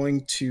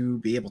going to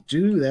be able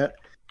to do that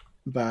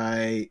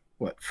by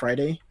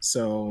Friday.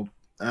 So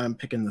I'm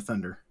picking the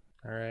Thunder.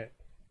 All right.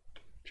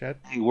 Chad?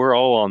 Hey, we're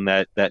all on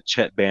that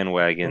Chet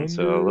bandwagon,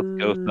 so let's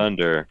go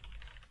Thunder.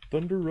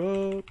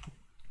 Thunder up.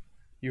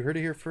 You heard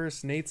it here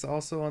first. Nate's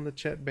also on the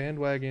Chet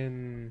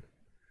bandwagon.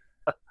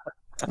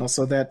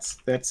 Also, that's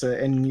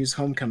NU's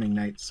homecoming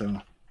night,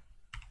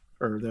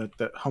 or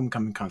the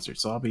homecoming concert.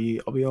 So I'll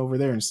be over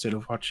there instead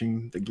of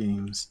watching the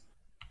games.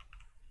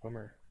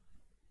 Bummer.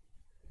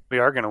 We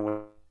are going to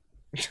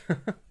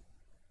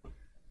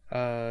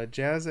win.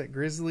 Jazz at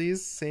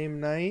Grizzlies, same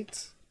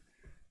night.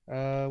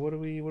 What are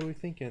we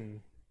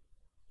thinking?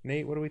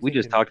 Nate, what are we thinking? We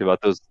just talked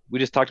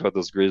about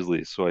those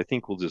Grizzlies, so I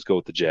think we'll just go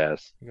with the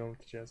Jazz. You're going with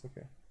the Jazz,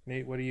 okay.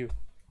 Nate, what are you?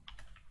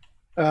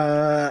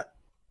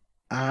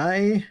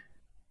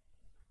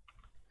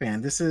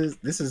 Man, this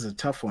is a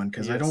tough one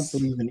because Yes. I don't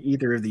believe in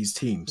either of these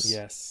teams.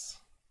 Yes.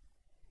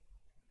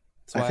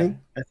 I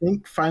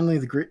think finally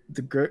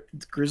the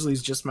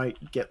Grizzlies just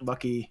might get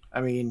lucky.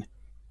 I mean,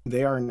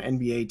 they are an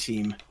NBA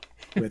team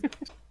with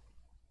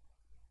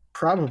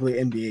probably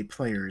NBA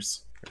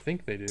players. I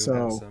think they do So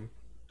have some.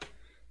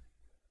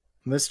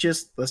 let's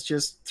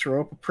just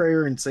throw up a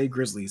prayer and say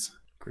Grizzlies.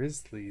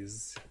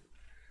 Grizzlies.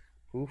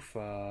 Oof.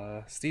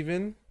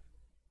 Steven?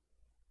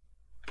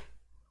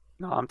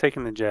 No, I'm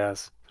taking the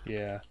Jazz.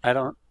 Yeah. I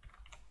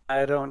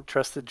don't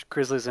trust the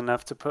Grizzlies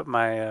enough to put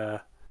my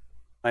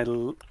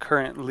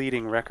current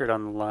leading record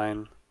on the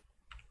line.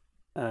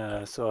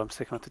 So I'm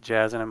sticking with the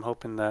Jazz, and I'm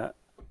hoping that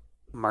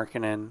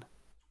Markkanen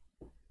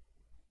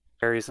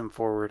carries them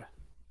forward.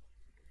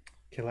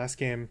 Okay, last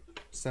game,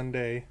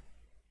 Sunday.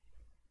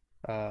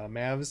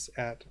 Mavs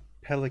at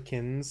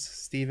Pelicans.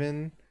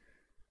 Steven,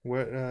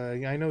 what?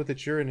 I know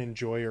that you're an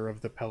enjoyer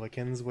of the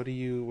Pelicans. What do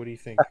you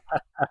think?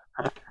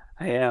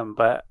 I am,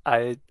 but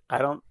I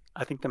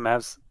think the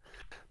Mavs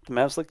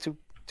look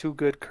too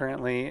good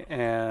currently,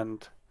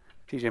 and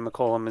TJ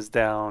McCollum is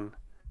down,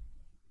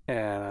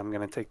 and I'm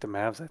gonna take the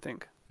Mavs, I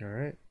think. All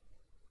right.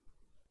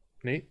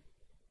 Nate?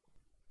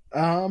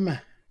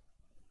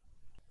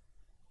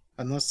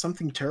 Unless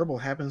something terrible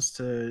happens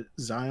to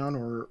Zion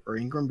or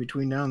Ingram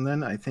between now and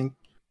then, I think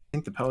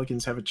the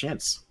Pelicans have a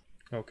chance.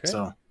 Okay.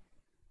 So,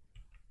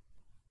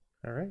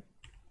 all right.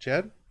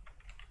 Chad?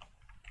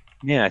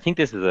 Yeah, I think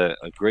this is a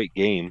great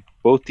game.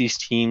 Both these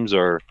teams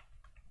are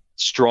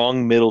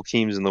strong middle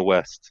teams in the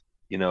West.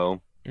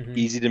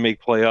 Easy to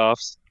make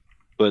playoffs,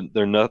 but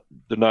they're not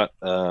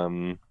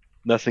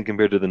nothing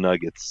compared to the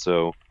Nuggets.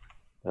 So,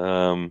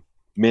 man,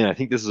 I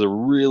think this is a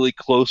really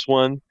close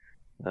one.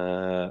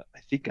 I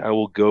think I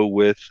will go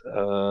with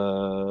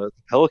the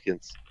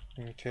Pelicans.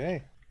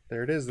 Okay.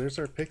 There it is. There's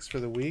our picks for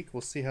the week.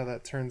 We'll see how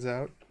that turns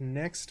out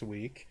next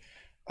week.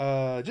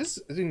 Just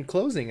in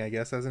closing, I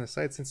guess, as an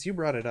aside, since you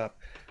brought it up,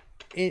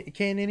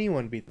 can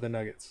anyone beat the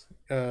Nuggets?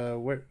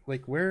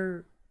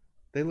 Where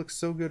they look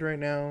so good right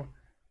now.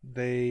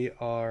 They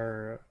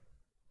are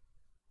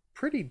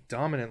pretty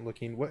dominant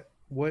looking. What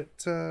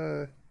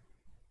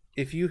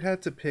if you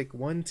had to pick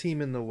one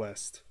team in the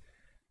West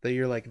that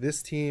you're like,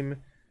 this team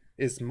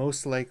is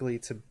most likely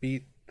to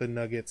beat the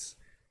Nuggets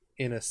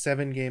in a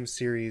 7-game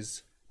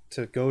series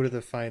to go to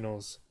the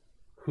finals,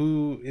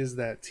 who is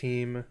that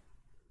team,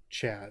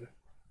 Chad?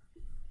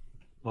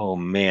 Oh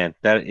man,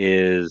 that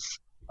is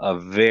a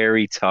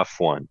very tough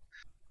one.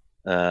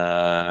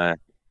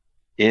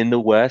 In the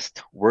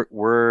West,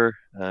 we're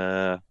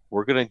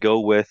gonna go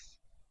with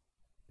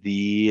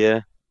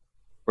the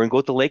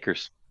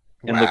Lakers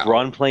and Wow.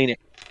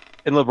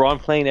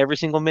 LeBron playing every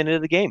single minute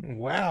of the game.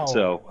 Wow.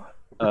 So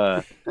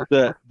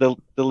the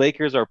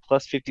Lakers are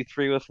plus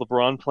 53 with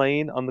LeBron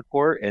playing on the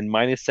court and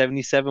minus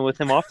 77 with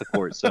him off the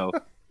court. So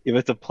if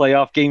it's a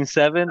playoff game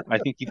 7, I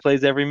think he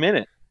plays every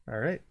minute. All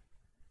right.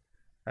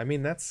 I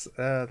mean, that's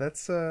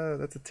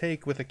a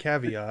take with a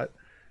caveat.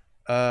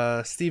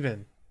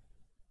 Steven.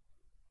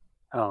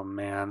 Oh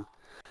man,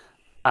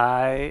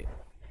 I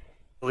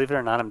believe it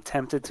or not, I'm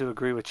tempted to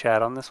agree with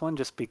Chad on this one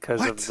just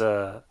because of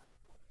the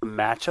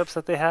matchups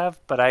that they have,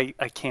 but I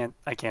can't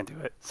do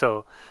it.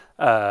 So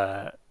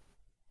I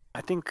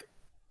think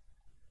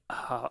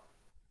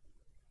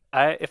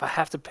Uh, if I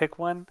have to pick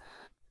one,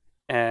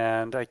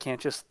 and I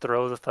can't just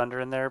throw the Thunder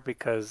in there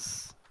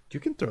because You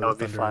can throw that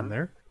the would be Thunder in fun.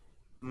 there.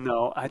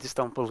 No, I just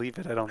don't believe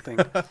it. I don't think.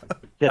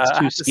 That's I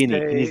too have to skinny.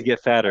 He needs to say, get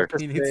I fatter. have to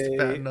He needs to say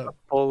fatten a up.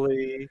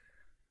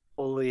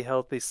 fully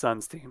healthy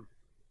Suns team.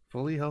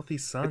 Fully healthy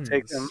Could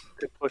take them, Suns.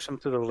 could push them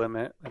to the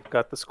limit. They've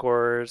got the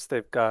scorers.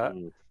 They've got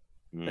Mm,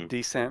 a mm.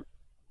 decent,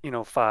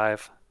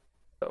 five.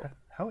 So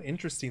How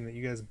interesting that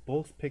you guys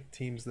both pick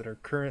teams that are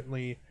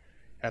currently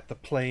at the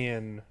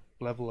play-in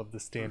level of the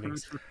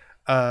standings.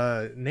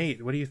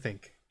 Nate, what do you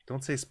think?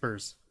 Don't say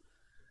Spurs.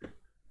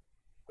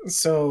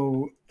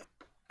 So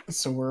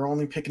we're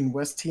only picking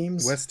West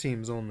teams. West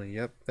teams only.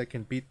 Yep, that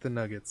can beat the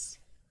Nuggets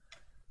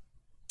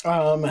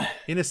Um,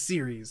 in a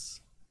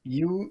series.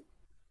 you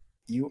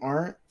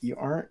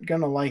aren't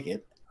gonna like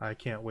it, I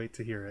can't wait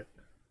to hear it.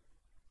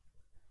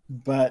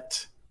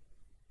 but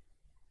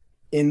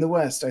in the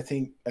West, I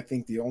think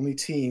the only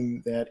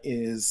team that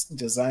is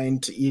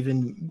designed to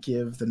even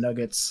give the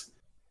Nuggets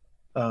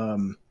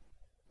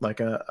like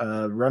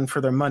a run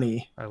for their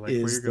money I like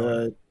where you're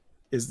going.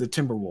 is the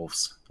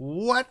Timberwolves.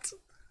 What?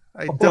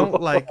 I don't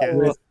like it.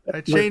 With-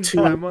 I changed two-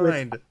 my with-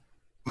 mind.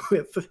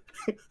 with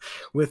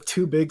with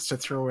two bigs to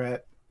throw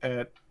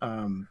at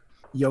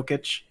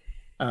Jokic.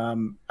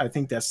 I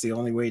think that's the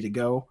only way to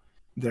go.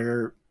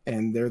 They're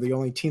the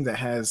only team that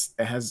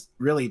has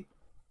really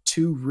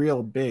two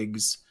real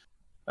bigs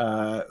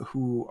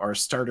who are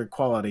starter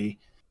quality,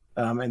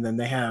 and then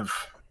they have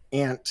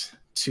Ant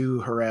to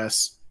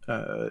harass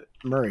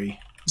Murray.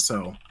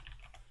 So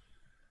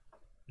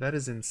That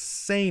is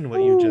insane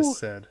what you just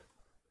said.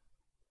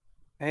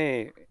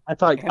 hey, I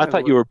thought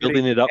Ant you were looked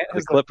building it up Ant for the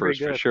has looked Clippers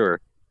pretty for good.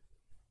 sure.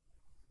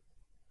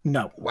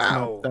 no,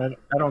 Wow.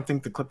 I don't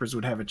think the Clippers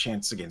would have a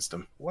chance against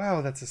them.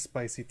 Wow, that's a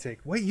spicy take.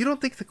 Wait, you don't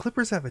think the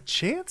Clippers have a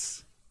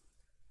chance?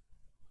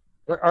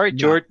 All right,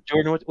 No.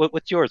 Jordan,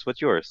 what's yours?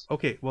 What's yours?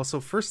 Okay, well, so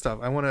first off,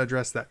 I want to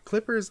address that.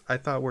 Clippers, I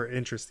thought were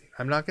interesting.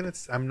 I'm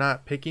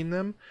not picking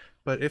them,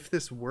 but if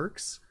this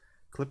works,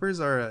 Clippers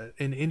are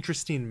an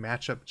interesting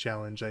matchup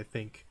challenge, I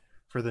think,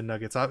 for the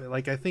Nuggets.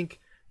 Like, I think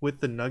with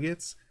the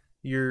Nuggets,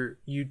 you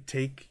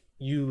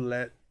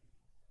let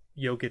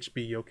Jokic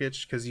be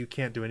Jokic because you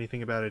can't do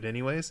anything about it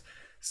anyways.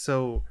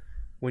 So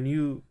when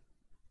you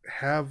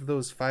have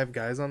those five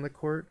guys on the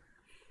court,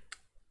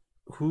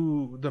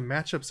 who the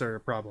matchups are a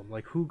problem.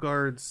 Like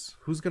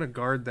who's gonna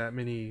guard that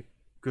many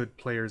good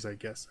players, I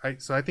guess. I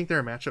think they're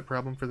a matchup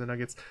problem for the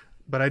Nuggets,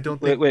 but I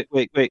don't think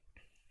Wait.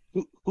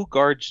 Who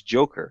guards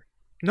Joker?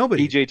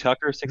 nobody. PJ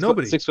Tucker, 6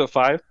 Nobody.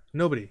 6'5".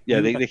 Nobody.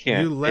 Yeah, they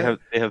can't. You let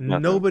They have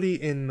nothing.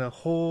 nobody in the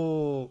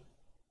whole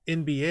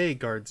NBA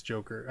guards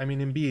Joker. I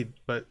mean Embiid,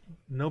 but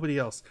nobody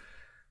else.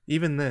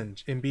 Even then,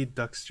 Embiid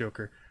ducks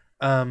Joker.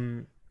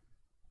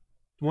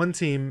 One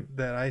team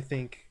that I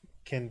think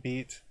can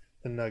beat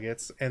the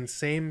Nuggets, and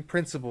same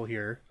principle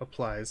here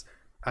applies,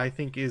 I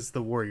think is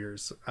the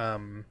Warriors.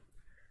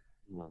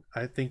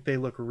 I think they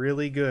look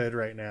really good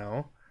right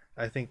now.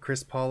 I think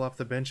Chris Paul off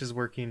the bench is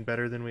working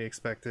better than we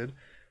expected.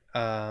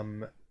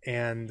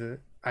 And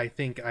I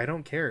think I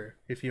don't care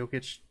if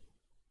Jokic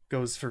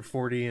goes for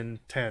 40 and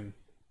 10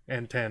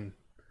 and 10.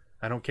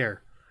 I don't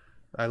care.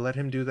 I let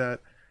him do that,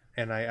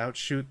 and I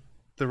outshoot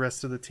the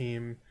rest of the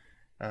team.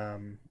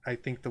 I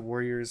think the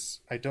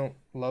Warriors, I don't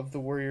love the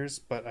Warriors,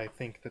 but I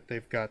think that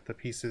they've got the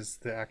pieces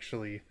to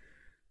actually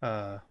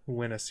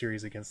win a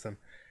series against them.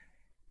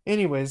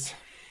 Anyways,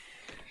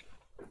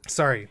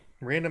 sorry,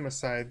 random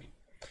aside.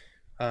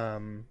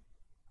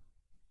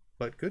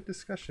 But good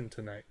discussion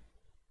tonight.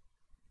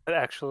 But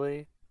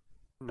actually,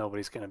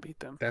 nobody's gonna beat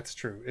them. That's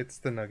true. It's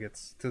the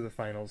Nuggets to the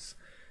finals.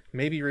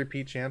 Maybe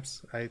repeat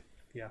champs.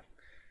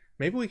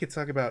 Maybe we could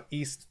talk about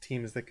East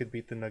teams that could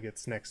beat the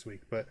Nuggets next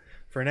week. But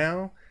for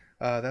now,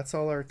 that's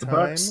all our time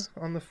Bucks.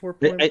 on the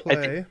 4-point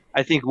play.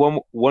 I think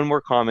one more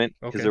comment,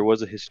 because Okay. there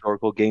was a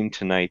historical game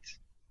tonight.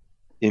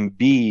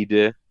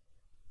 Embiid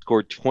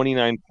scored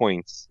 29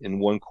 points in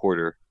one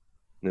quarter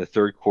in the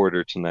third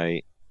quarter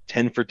tonight.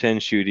 10 for 10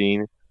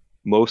 shooting,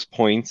 most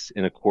points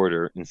in a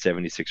quarter in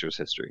 76ers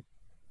history.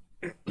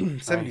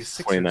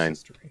 76ers 29.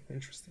 history.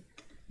 Interesting.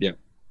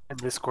 And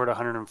they scored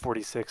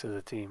 146 as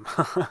a team,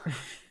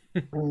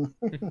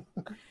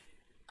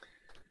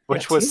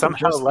 which was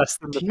somehow less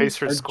than the teams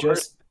Pacers are scored.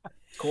 just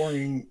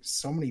scoring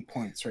so many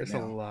points right There's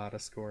a now. lot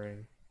of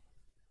scoring.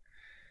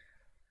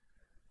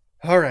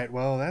 All right,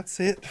 well, that's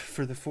it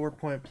for the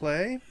 4-point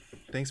play.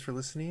 Thanks for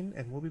listening,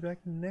 and we'll be back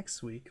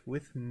next week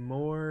with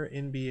more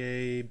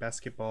NBA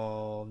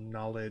basketball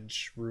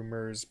knowledge,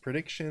 rumors,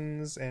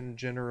 predictions, and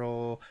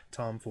general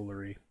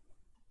tomfoolery.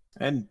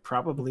 And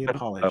probably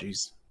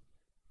apologies.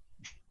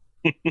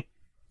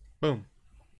 Boom.